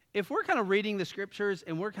 If we're kind of reading the scriptures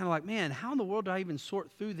and we're kind of like, man, how in the world do I even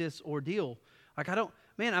sort through this ordeal? Like,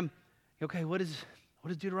 what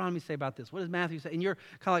does Deuteronomy say about this? What does Matthew say? And you're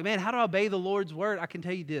kind of like, man, how do I obey the Lord's word? I can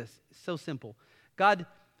tell you this. It's so simple. God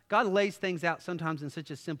lays things out sometimes in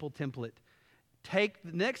such a simple template. The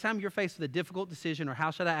next time you're faced with a difficult decision or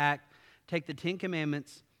how should I act, take the 10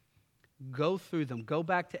 Commandments, go through them. Go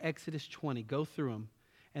back to Exodus 20. Go through them.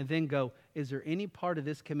 And then go, is there any part of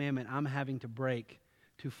this commandment I'm having to break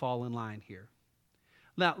to fall in line here?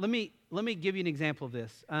 Now, let me give you an example of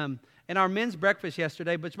this. In our men's breakfast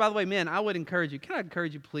yesterday, which, by the way, men, I would encourage you. Can I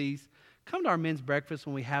encourage you, please? Come to our men's breakfast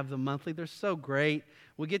when we have them monthly. They're so great.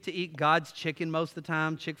 We get to eat God's chicken most of the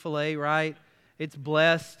time, Chick-fil-A, right? It's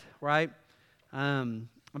blessed, right?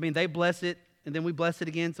 They bless it, and then we bless it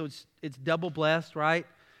again, so it's double blessed, right?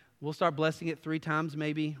 We'll start blessing it 3 times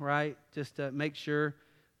maybe, right? Just to make sure,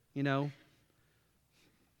 and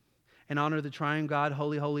honor the triune God,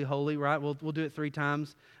 holy, holy, holy, right? We'll do it 3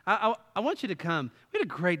 times. I want you to come. We had a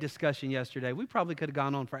great discussion yesterday. We probably could have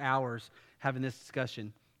gone on for hours having this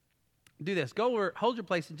discussion. Do this. Go over, hold your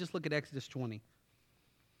place and just look at Exodus 20.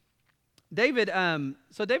 David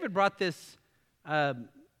brought this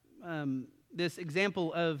this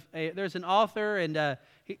example of there's an author and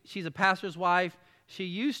she's a pastor's wife. She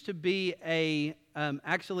used to be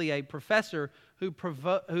actually a professor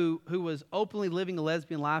who was openly living a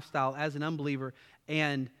lesbian lifestyle as an unbeliever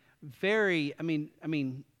and very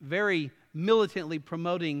militantly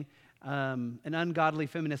promoting an ungodly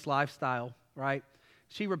feminist lifestyle, right?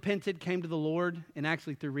 She repented, came to the Lord, and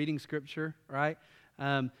actually through reading Scripture, right?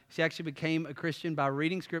 She actually became a Christian by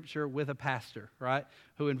reading Scripture with a pastor, right?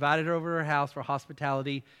 Who invited her over to her house for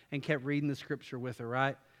hospitality and kept reading the Scripture with her,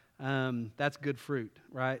 right? That's good fruit,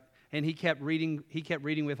 right? And he kept reading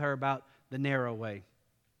with her about the narrow way.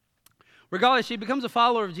 Regardless, she becomes a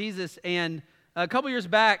follower of Jesus, and a couple years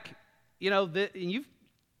back,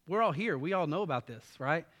 we're all here. We all know about this,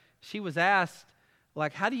 right? She was asked,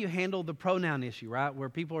 like, how do you handle the pronoun issue, right? Where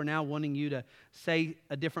people are now wanting you to say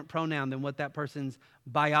a different pronoun than what that person's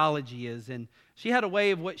biology is. And she had a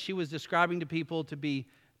way of what she was describing to people to be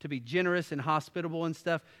generous and hospitable and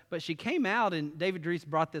stuff. But she came out, and David Dries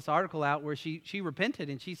brought this article out where she repented,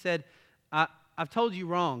 and she said, I've told you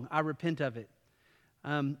wrong. I repent of it.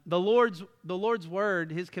 The Lord's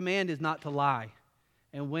word, His command is not to lie.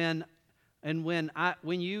 And when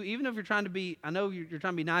you, even if you're trying to be, I know you're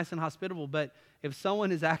trying to be nice and hospitable, but if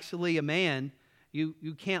someone is actually a man, you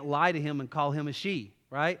can't lie to him and call him a she,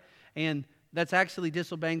 right? And that's actually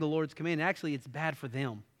disobeying the Lord's command. Actually, it's bad for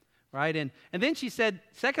them, right? And then she said,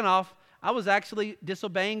 second off, I was actually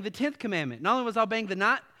disobeying the 10th commandment. Not only was I obeying the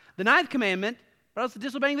 9th commandment, but I was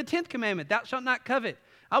disobeying the 10th commandment. Thou shalt not covet.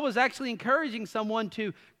 I was actually encouraging someone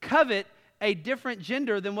to covet a different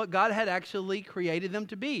gender than what God had actually created them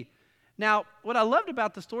to be. Now, what I loved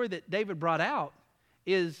about the story that David brought out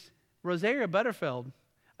is Rosaria Butterfield,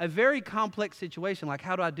 a very complex situation. Like,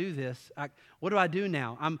 how do I do this? What do I do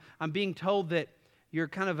now? I'm being told that you're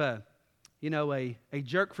kind of a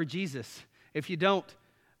jerk for Jesus if you don't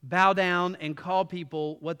bow down and call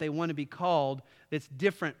people what they want to be called. That's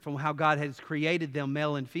different from how God has created them,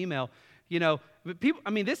 male and female. But people.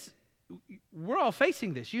 We're all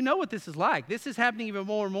facing this. You know what this is like. This is happening even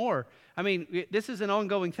more and more. This is an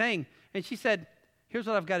ongoing thing. And she said, here's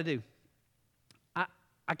what I've got to do.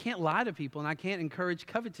 I can't lie to people, and I can't encourage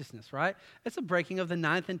covetousness, right? It's a breaking of the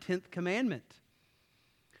 9th and 10th commandment.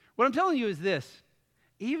 What I'm telling you is this.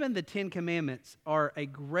 Even the 10 commandments are a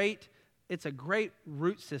great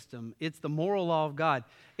root system. It's the moral law of God.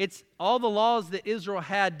 It's all the laws that Israel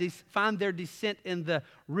had find their descent in the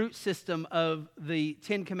root system of the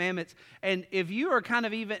 10 commandments. And if you are kind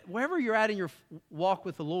of even, wherever you're at in your walk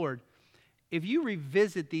with the Lord, if you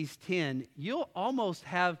revisit these 10, you'll almost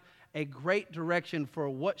have a great direction for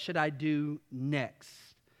what should I do next.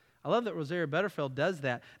 I love that Rosaria Butterfield does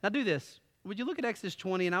that. Now do this. Would you look at Exodus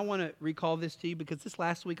 20? And I want to recall this to you because this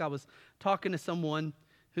last week I was talking to someone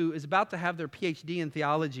who is about to have their PhD in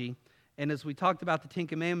theology. And as we talked about the 10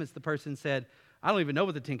 Commandments, the person said, I don't even know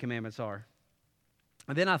what the 10 Commandments are.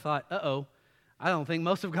 And then I thought, I don't think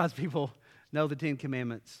most of God's people know the Ten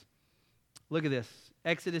Commandments. Look at this.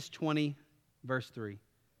 Exodus 20, verse 3.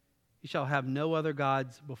 You shall have no other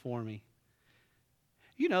gods before me.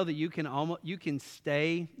 You know that you can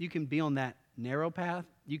be on that narrow path.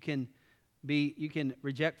 You can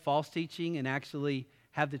reject false teaching and actually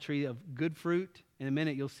have the tree of good fruit. In a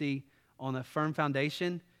minute, you'll see on a firm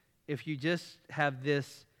foundation. If you just have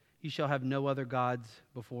this, you shall have no other gods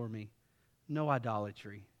before me. No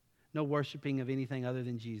idolatry. No worshiping of anything other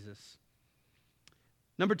than Jesus.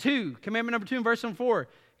 Commandment number 2 in verse 4.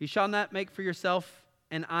 You shall not make for yourself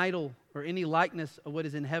an idol or any likeness of what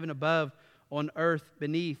is in heaven above, on earth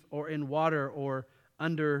beneath, or in water, or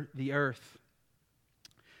under the earth.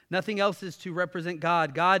 Nothing else is to represent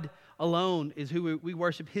God. God alone is who we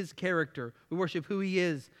worship, His character. We worship who He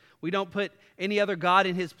is. We don't put any other God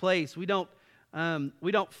in His place. We don't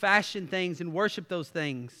fashion things and worship those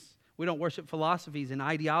things. We don't worship philosophies and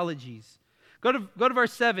ideologies. Go to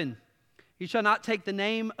verse 7. You shall not take the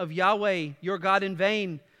name of Yahweh your God in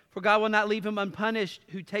vain, for God will not leave him unpunished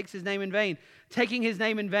who takes His name in vain. Taking His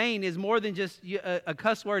name in vain is more than just a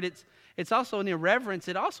cuss word. It's also an irreverence.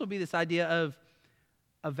 It'd also be this idea of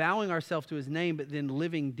avowing ourselves to His name, but then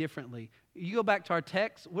living differently. You go back to our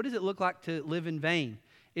text, what does it look like to live in vain?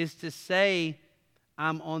 Is to say,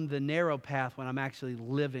 I'm on the narrow path when I'm actually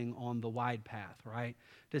living on the wide path, right?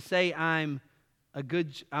 To say I'm a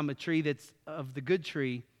tree that's of the good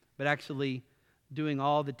tree, but actually doing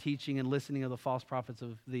all the teaching and listening of the false prophets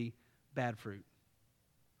of the bad fruit.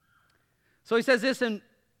 So he says this in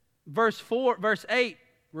verse 8,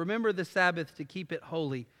 remember the Sabbath to keep it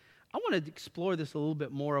holy. I want to explore this a little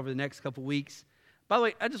bit more over the next couple weeks. By the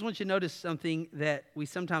way, I just want you to notice something that we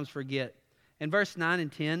sometimes forget. In verse 9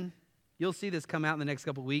 and 10, you'll see this come out in the next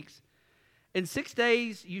couple weeks. In 6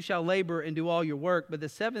 days you shall labor and do all your work, but the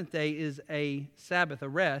seventh day is a Sabbath, a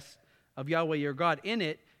rest of Yahweh your God. In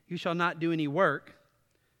it you shall not do any work.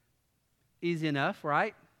 Easy enough,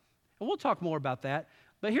 right? And we'll talk more about that.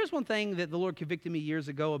 But here's one thing that the Lord convicted me years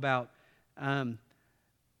ago about.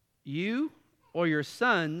 You or your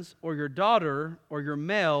sons or your daughter or your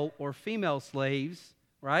male or female slaves,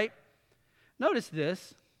 right? Notice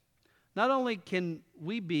this. Not only can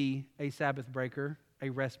we be a Sabbath breaker, a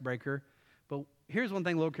rest breaker, but here's one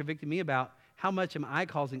thing the Lord convicted me about. How much am I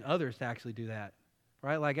causing others to actually do that?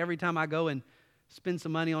 Right? Like every time I go and spend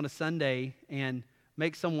some money on a Sunday and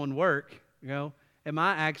make someone work, am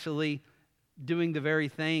I actually doing the very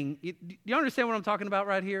thing? You understand what I'm talking about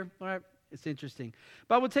right here? All right? It's interesting.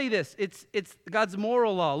 But I will tell you this. It's God's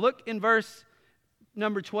moral law. Look in verse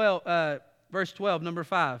 12, number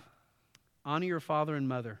 5. Honor your father and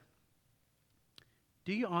mother.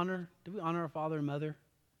 Do we honor our father and mother?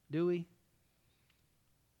 Do we?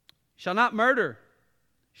 Shall not murder.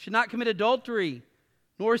 Should not commit adultery,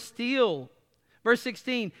 nor steal. Verse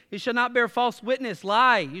 16, you shall not bear false witness,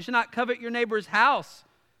 lie. You shall not covet your neighbor's house.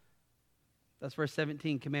 That's verse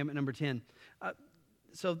 17, commandment number 10.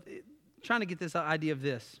 Trying to get this idea of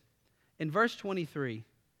this. In verse 23,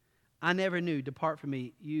 I never knew, depart from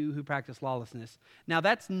me, you who practice lawlessness. Now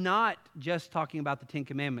that's not just talking about the Ten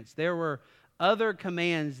Commandments. There were other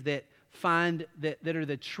commands that are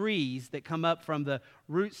the trees that come up from the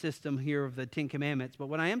root system here of the Ten Commandments. But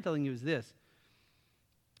what I am telling you is this.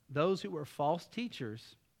 Those who were false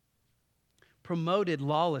teachers promoted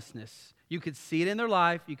lawlessness. You could see it in their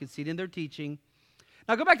life. You could see it in their teaching.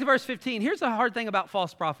 Now go back to verse 15. Here's the hard thing about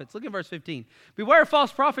false prophets. Look at verse 15. Beware of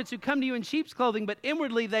false prophets who come to you in sheep's clothing, but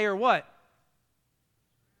inwardly they are what?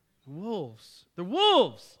 Wolves. They're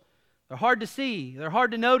wolves. They're hard to see. They're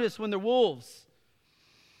hard to notice when they're wolves.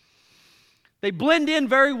 They blend in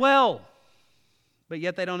very well, but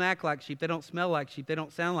yet they don't act like sheep. They don't smell like sheep. They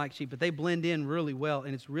don't sound like sheep, but they blend in really well,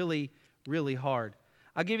 and it's really, really hard.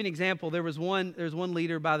 I'll give you an example. There's one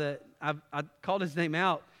leader I called his name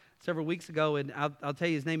out several weeks ago, and I'll tell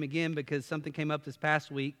you his name again because something came up this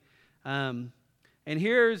past week. And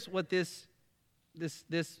here's what this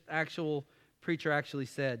actual preacher actually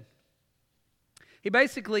said. He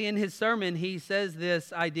basically, in his sermon, he says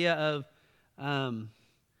this idea of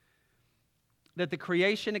that the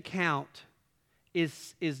creation account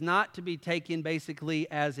is not to be taken basically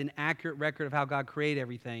as an accurate record of how God created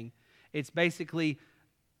everything. It's basically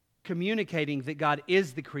communicating that God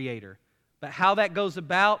is the creator. But how that goes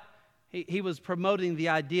about, he was promoting the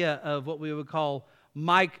idea of what we would call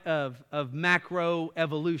macro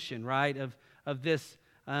evolution, right? Of this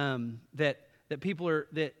that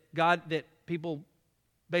people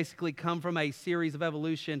basically come from a series of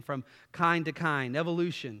evolution from kind to kind,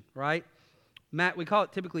 evolution, right? We call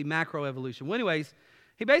it typically macro evolution. Well, anyways,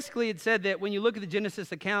 he basically had said that when you look at the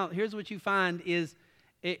Genesis account, here's what you find is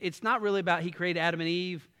it's not really about he created Adam and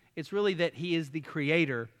Eve. It's really that he is the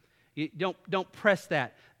creator. You don't press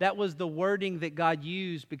that. That was the wording that God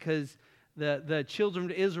used because the children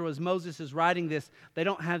of Israel, as Moses is writing this, they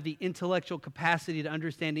don't have the intellectual capacity to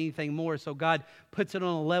understand anything more. So God puts it on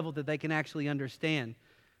a level that they can actually understand.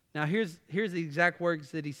 Now here's the exact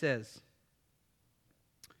words that he says.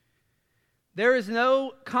 There is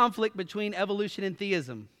no conflict between evolution and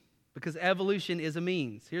theism because evolution is a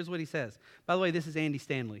means. Here's what he says. By the way, this is Andy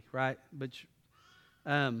Stanley, right? But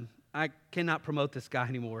I cannot promote this guy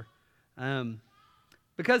anymore.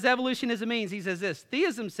 Because evolution is a means, he says this.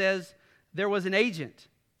 Theism says there was an agent.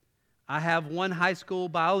 I have one high school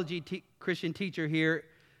biology Christian teacher here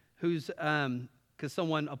who's, because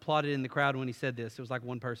someone applauded in the crowd when he said this. It was like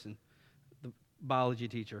one person, the biology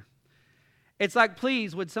teacher. It's like,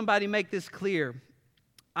 please, would somebody make this clear?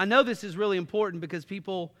 I know this is really important because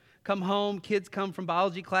people come home, kids come from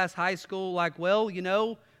biology class, high school, like, well,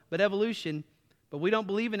 but evolution. But we don't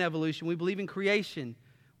believe in evolution. We believe in creation.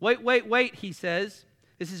 Wait, he says.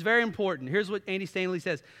 This is very important. Here's what Andy Stanley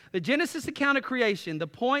says. The Genesis account of creation, the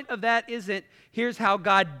point of that isn't, here's how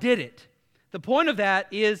God did it. The point of that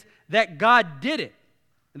is that God did it.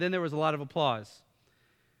 And then there was a lot of applause.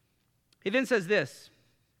 He then says this.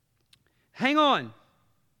 Hang on.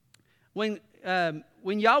 When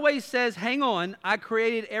Yahweh says, hang on, I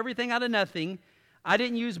created everything out of nothing. I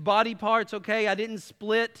didn't use body parts, okay? I didn't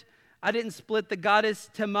split the goddess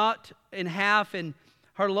Tiamat in half and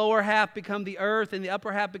her lower half become the earth and the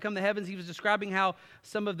upper half become the heavens. He was describing how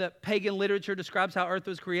some of the pagan literature describes how earth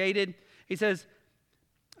was created. He says,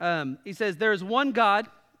 there is one God.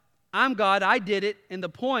 I'm God. I did it. And the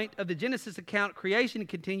point of the Genesis account creation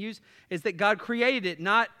continues is that God created it,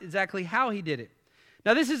 not exactly how he did it.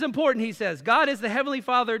 Now, this is important, he says. God, as the Heavenly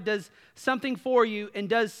Father, does something for you and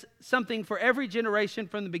does something for every generation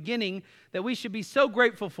from the beginning that we should be so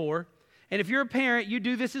grateful for. And if you're a parent, you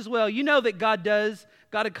do this as well. You know that God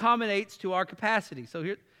accommodates to our capacity. So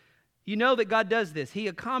here, you know that God does this. He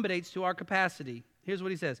accommodates to our capacity. Here's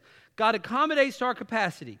what he says. God accommodates to our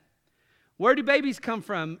capacity. Where do babies come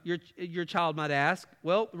from, your child might ask?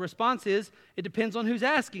 Well, the response is, it depends on who's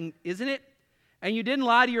asking, isn't it? And you didn't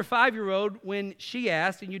lie to your 5-year-old when she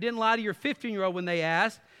asked, and you didn't lie to your 15-year-old when they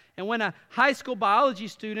asked. And when a high school biology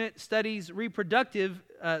student studies reproductive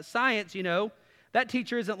science, that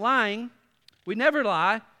teacher isn't lying. We never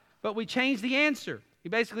lie, but we change the answer. He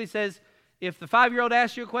basically says, if the 5-year-old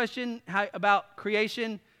asks you a question about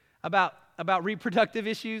creation, about reproductive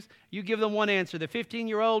issues, you give them one answer. The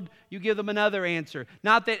 15-year-old, you give them another answer.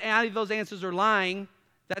 Not that any of those answers are lying.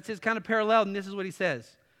 That's his kind of parallel, and this is what he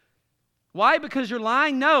says. Why? Because you're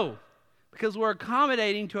lying? No. Because we're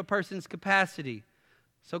accommodating to a person's capacity.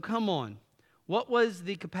 So come on. What was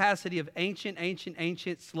the capacity of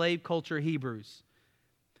ancient slave culture Hebrews?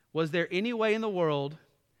 Was there any way in the world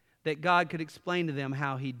that God could explain to them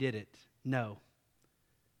how he did it? No.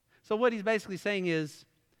 So what he's basically saying is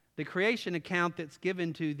the creation account that's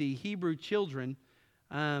given to the Hebrew children,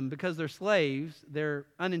 because they're slaves, they're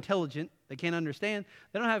unintelligent, they can't understand,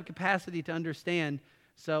 they don't have capacity to understand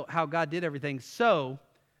how God did everything. So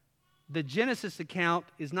the Genesis account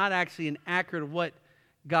is not actually an accurate of what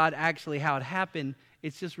God actually, how it happened.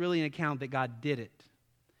 It's just really an account that God did it.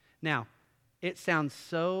 Now, it sounds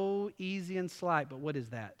so easy and slight, but what is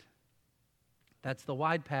that? That's the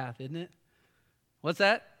wide path, isn't it? What's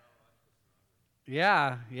that?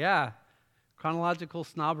 Yeah. Chronological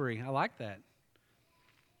snobbery. I like that.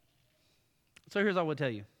 So here's what I will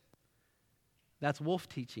tell you. That's wolf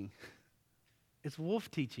teaching. It's wolf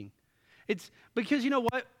teaching. It's because you know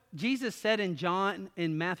what? Jesus said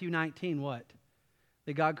in Matthew 19, what?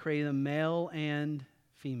 That God created them male and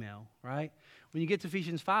female, right? When you get to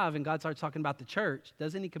Ephesians 5 and God starts talking about the church,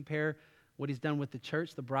 doesn't he compare what he's done with the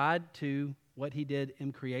church, the bride, to what he did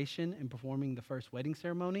in creation and performing the first wedding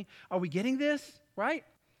ceremony? Are we getting this, right?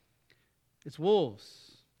 It's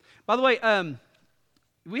wolves. By the way,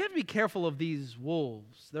 we have to be careful of these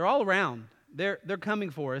wolves. They're all around. They're coming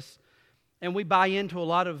for us. And we buy into a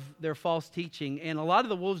lot of their false teaching. And a lot of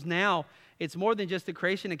the wolves now, it's more than just the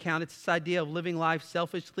creation account. It's this idea of living life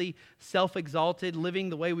selfishly, self-exalted, living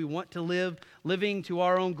the way we want to live, living to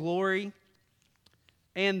our own glory.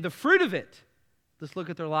 And the fruit of it, let's look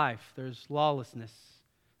at their life. There's lawlessness.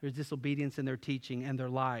 There's disobedience in their teaching and their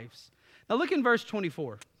lives. Now look in verse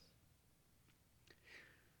 24.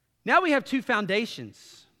 Now we have two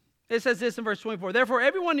foundations. It says this in verse 24. Therefore,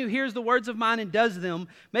 everyone who hears the words of mine and does them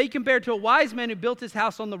may be compared to a wise man who built his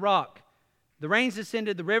house on the rock. The rains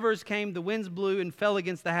descended, the rivers came, the winds blew and fell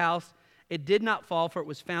against the house. It did not fall, for it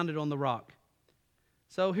was founded on the rock.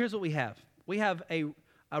 So here's what we have. We have a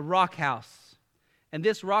rock house. And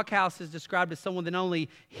this rock house is described as someone that not only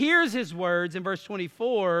hears his words in verse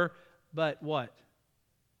 24, but what?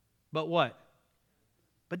 But what?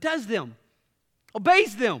 But does them,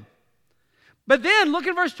 obeys them. But then look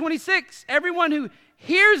at verse 26. Everyone who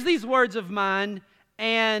hears these words of mine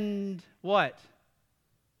and what?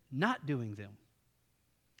 Not doing them.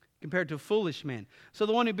 Compared to a foolish man. So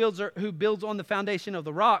the one who builds on the foundation of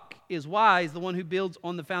the rock is wise. The one who builds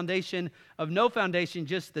on the foundation of no foundation,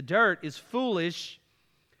 just the dirt, is foolish.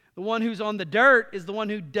 The one who's on the dirt is the one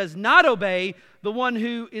who does not obey. The one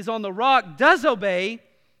who is on the rock does obey.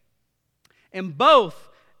 And both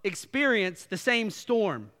experience the same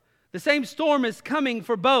storm. The same storm is coming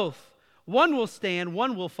for both. One will stand,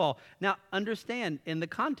 one will fall. Now, understand, in the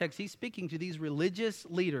context, he's speaking to these religious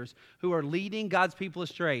leaders who are leading God's people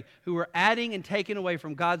astray, who are adding and taking away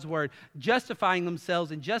from God's word, justifying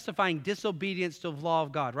themselves and justifying disobedience to the law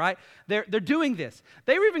of God, right? They're doing this.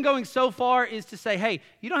 They were even going so far as to say, hey,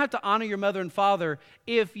 you don't have to honor your mother and father.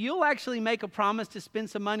 If you'll actually make a promise to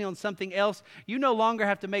spend some money on something else, you no longer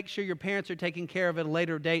have to make sure your parents are taking care of it at a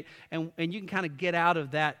later date, and you can kind of get out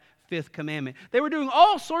of that fifth commandment. They were doing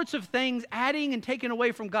all sorts of things, adding and taking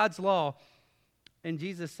away from God's law. And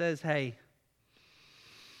Jesus says, hey,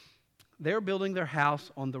 they're building their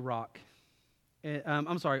house on the rock.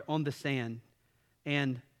 On the sand.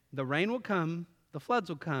 And the rain will come, the floods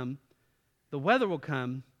will come, the weather will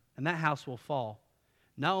come, and that house will fall.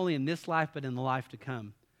 Not only in this life, but in the life to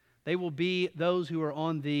come. They will be those who are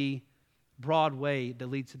on the broad way that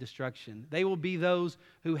leads to destruction. They will be those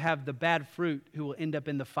who have the bad fruit, who will end up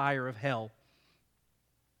in the fire of hell.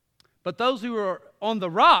 But those who are on the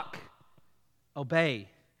rock obey.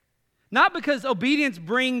 Not because obedience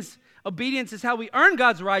is how we earn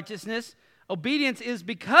God's righteousness. Obedience is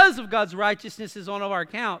because of God's righteousness is on our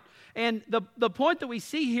account. And the point that we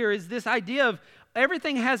see here is this idea of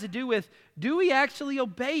everything has to do with, do we actually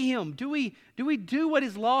obey Him? Do we do what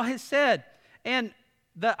His law has said? And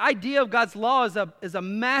the idea of God's law is a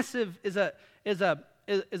massive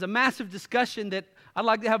discussion that I'd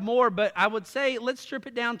like to have more, but I would say let's strip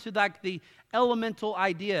it down to like the elemental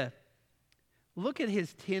idea. Look at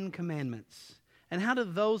His 10 commandments and how do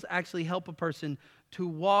those actually help a person to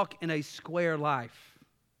walk in a square life?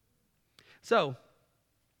 So,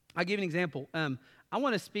 I'll give you an example. I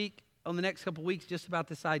want to speak on the next couple weeks just about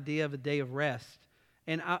this idea of a day of rest.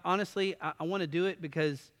 And honestly, I want to do it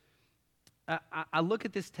because I look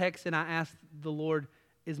at this text and I ask the Lord,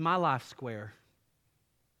 is my life square?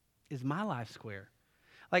 Is my life square?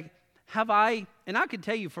 Like, and I could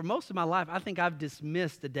tell you for most of my life, I think I've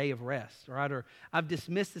dismissed the day of rest, right? Or I've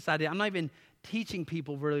dismissed this idea. I'm not even teaching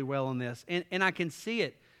people really well on this. And I can see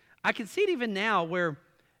it. I can see it even now where,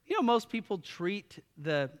 most people treat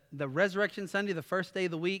the Resurrection Sunday, the first day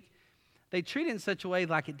of the week, they treat it in such a way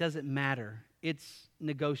like it doesn't matter. It's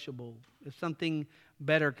negotiable. If something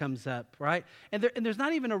better comes up, right? And there's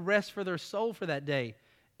not even a rest for their soul for that day.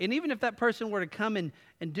 And even if that person were to come and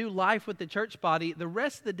do life with the church body, the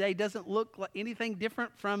rest of the day doesn't look like anything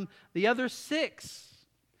different from the other 6.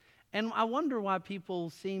 And I wonder why people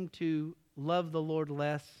seem to love the Lord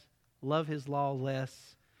less, love His law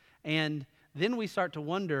less. And then we start to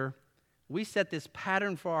wonder, we set this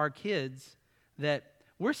pattern for our kids that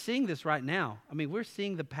we're seeing this right now. I mean, we're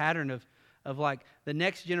seeing the pattern of like the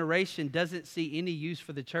next generation doesn't see any use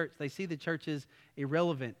for the church. They see the church as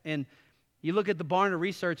irrelevant. And you look at the Barna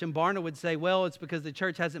research, and Barna would say, well, it's because the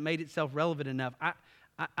church hasn't made itself relevant enough. I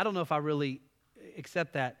don't know if I really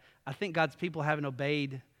accept that. I think God's people haven't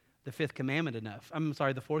obeyed the 5th commandment enough. The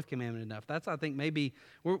 4th commandment enough. I think maybe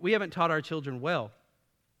we haven't taught our children well.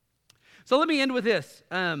 So let me end with this.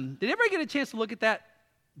 Did everybody get a chance to look at that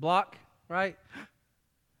block, right?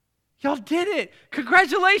 Y'all did it.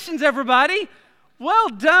 Congratulations, everybody. Well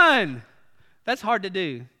done. That's hard to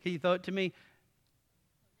do. Can you throw it to me?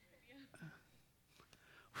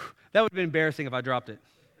 That would have been embarrassing if I dropped it.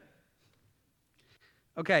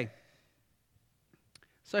 Okay.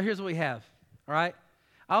 So here's what we have, all right?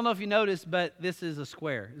 I don't know if you noticed, but this is a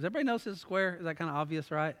square. Does everybody notice it's a square? Is that kind of obvious,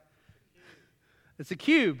 right? It's a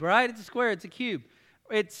cube, right? It's a square. It's a cube.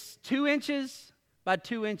 It's 2 inches by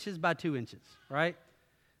 2 inches by 2 inches, right?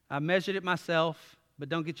 I measured it myself, but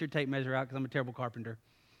don't get your tape measure out because I'm a terrible carpenter.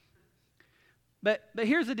 But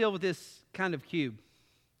here's the deal with this kind of cube.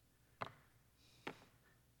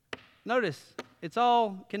 Notice, it's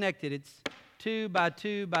all connected. It's 2 by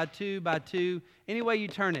 2 by 2 by 2, any way you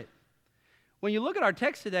turn it. When you look at our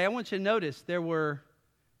text today, I want you to notice there were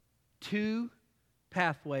 2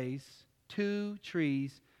 pathways, 2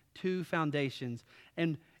 trees, 2 foundations.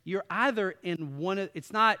 And you're either in one of,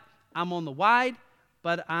 it's not, I'm on the wide,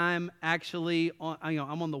 but I'm actually on,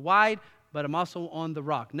 I'm on the wide, but I'm also on the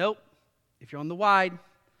rock. Nope. If you're on the wide,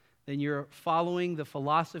 then you're following the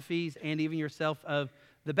philosophies and even yourself of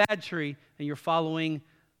the bad tree, and you're following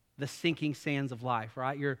the sinking sands of life,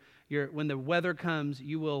 right? When the weather comes,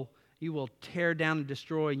 you will tear down and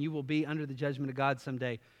destroy, and you will be under the judgment of God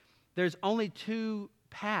someday. There's only two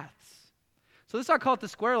paths. So this, I call it the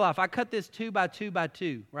square life. I cut this 2 by 2 by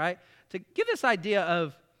 2, right? To give this idea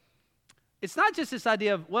of, it's not just this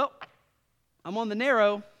idea of, well, I'm on the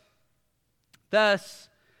narrow, thus,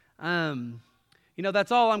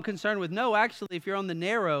 that's all I'm concerned with. No, actually, if you're on the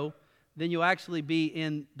narrow, then you'll actually be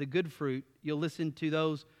in the good fruit. You'll listen to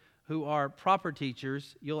those who are proper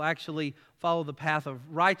teachers. You'll actually follow the path of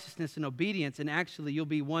righteousness and obedience, and actually you'll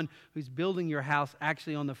be one who's building your house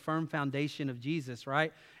actually on the firm foundation of Jesus,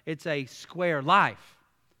 right? It's a square life.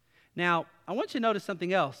 Now, I want you to notice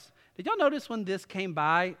something else. Did y'all notice when this came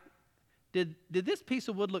by, did this piece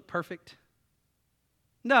of wood look perfect?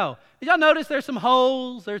 No. Did y'all notice there's some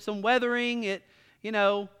holes, there's some weathering?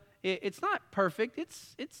 It's not perfect.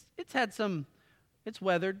 It's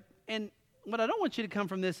weathered. And what I don't want you to come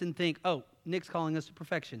from this and think, oh, Nick's calling us to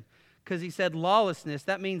perfection. Because he said lawlessness,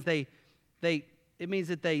 that means it means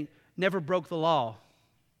that they never broke the law.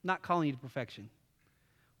 Not calling you to perfection.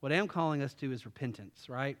 What I am calling us to is repentance,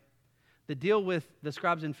 right? The deal with the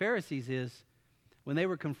scribes and Pharisees is when they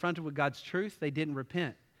were confronted with God's truth, they didn't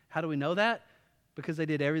repent. How do we know that? Because they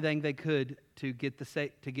did everything they could to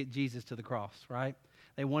get Jesus to the cross, right?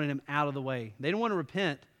 They wanted him out of the way. They didn't want to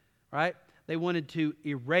repent, right? They wanted to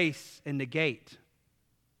erase and negate.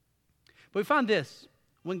 But we find this.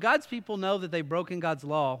 When God's people know that they've broken God's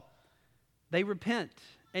law, they repent.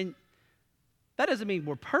 And that doesn't mean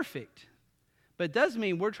we're perfect, but it does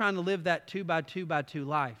mean we're trying to live that 2 by 2 by 2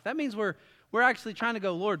 life. That means we're actually trying to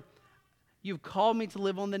go, Lord, you've called me to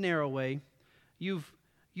live on the narrow way. You've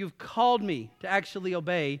called me to actually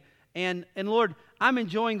obey. And Lord, I'm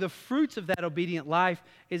enjoying the fruits of that obedient life,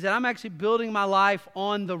 is that I'm actually building my life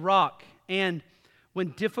on the rock. And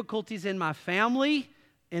when difficulties in my family,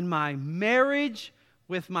 in my marriage,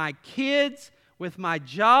 with my kids, with my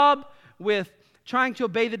job, with trying to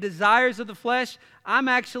obey the desires of the flesh, I'm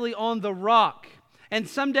actually on the rock. And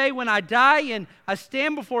someday when I die and I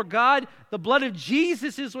stand before God, the blood of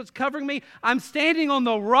Jesus is what's covering me. I'm standing on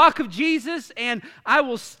the rock of Jesus, and I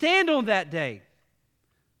will stand on that day.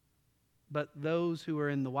 But those who are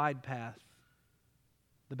in the wide path,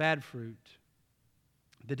 the bad fruit,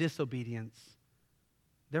 the disobedience,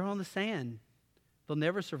 they're on the sand. They'll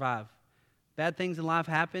never survive. Bad things in life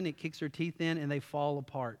happen, it kicks their teeth in, and they fall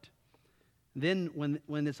apart. Then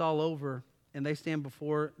when it's all over and they stand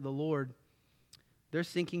before the Lord, they're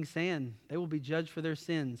sinking sand. They will be judged for their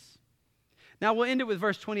sins. Now we'll end it with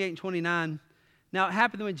verse 28 and 29. Now it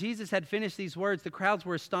happened when Jesus had finished these words, the crowds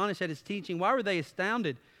were astonished at his teaching. Why were they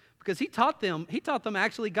astounded? Because he taught them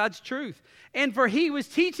actually God's truth. And for he was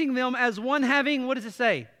teaching them as one having, what does it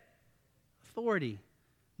say? Authority.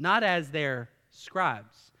 Not as their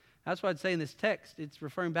scribes. That's what I'd say in this text. It's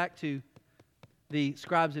referring back to the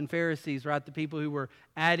scribes and Pharisees, right? The people who were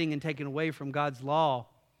adding and taking away from God's law.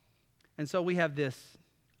 And so we have this.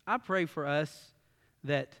 I pray for us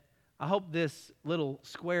that I hope this little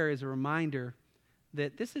square is a reminder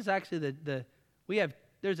that this is actually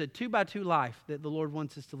there's a 2 by 2 life that the Lord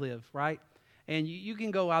wants us to live, right? And you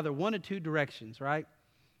can go either one or two directions, right?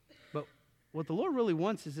 But what the Lord really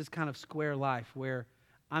wants is this kind of square life where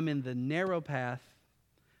I'm in the narrow path,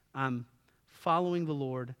 I'm following the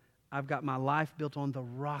Lord, I've got my life built on the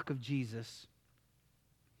rock of Jesus,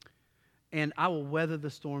 and I will weather the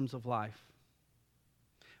storms of life.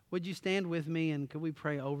 Would you stand with me and could we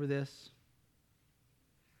pray over this?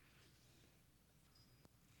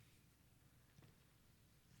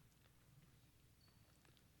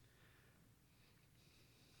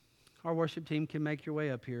 Our worship team can make your way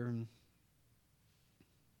up here. And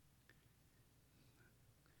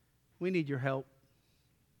we need your help.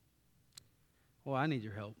 Well, I need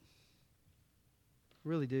your help. I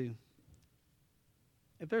really do.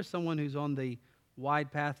 If there's someone who's on the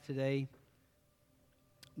wide path today,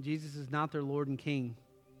 Jesus is not their Lord and King.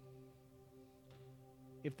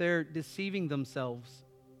 If they're deceiving themselves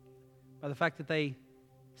by the fact that they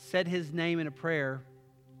said his name in a prayer,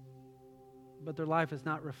 but their life has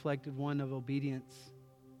not reflected one of obedience,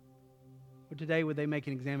 or today would they make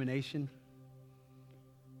an examination?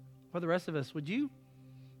 For the rest of us, would you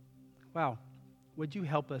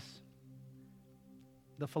help us?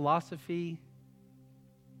 The philosophy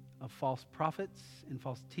of false prophets and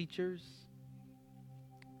false teachers,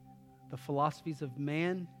 the philosophies of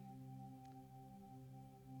man,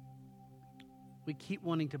 we keep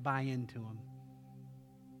wanting to buy into them.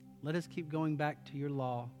 Let us keep going back to your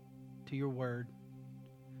law, to your word.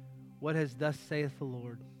 What has thus saith the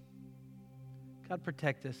Lord? God,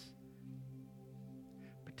 protect us.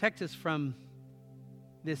 Protect us from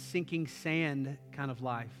this sinking sand kind of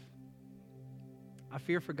life. I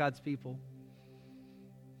fear for God's people.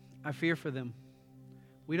 I fear for them.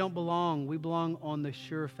 We don't belong. We belong on the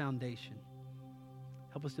sure foundation.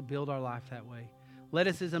 Help us to build our life that way. Let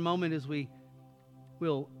us, as a moment, as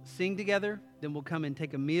we'll sing together, then we'll come and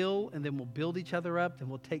take a meal, and then we'll build each other up, then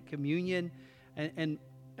we'll take communion, and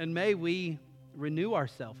may we renew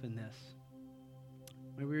ourselves in this.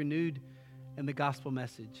 May we be renewed in the gospel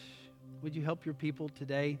message. Would you help your people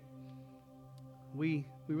today? We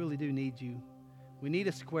really do need you. We need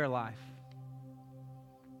a square life.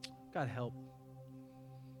 God help.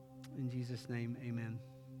 In Jesus' name, amen.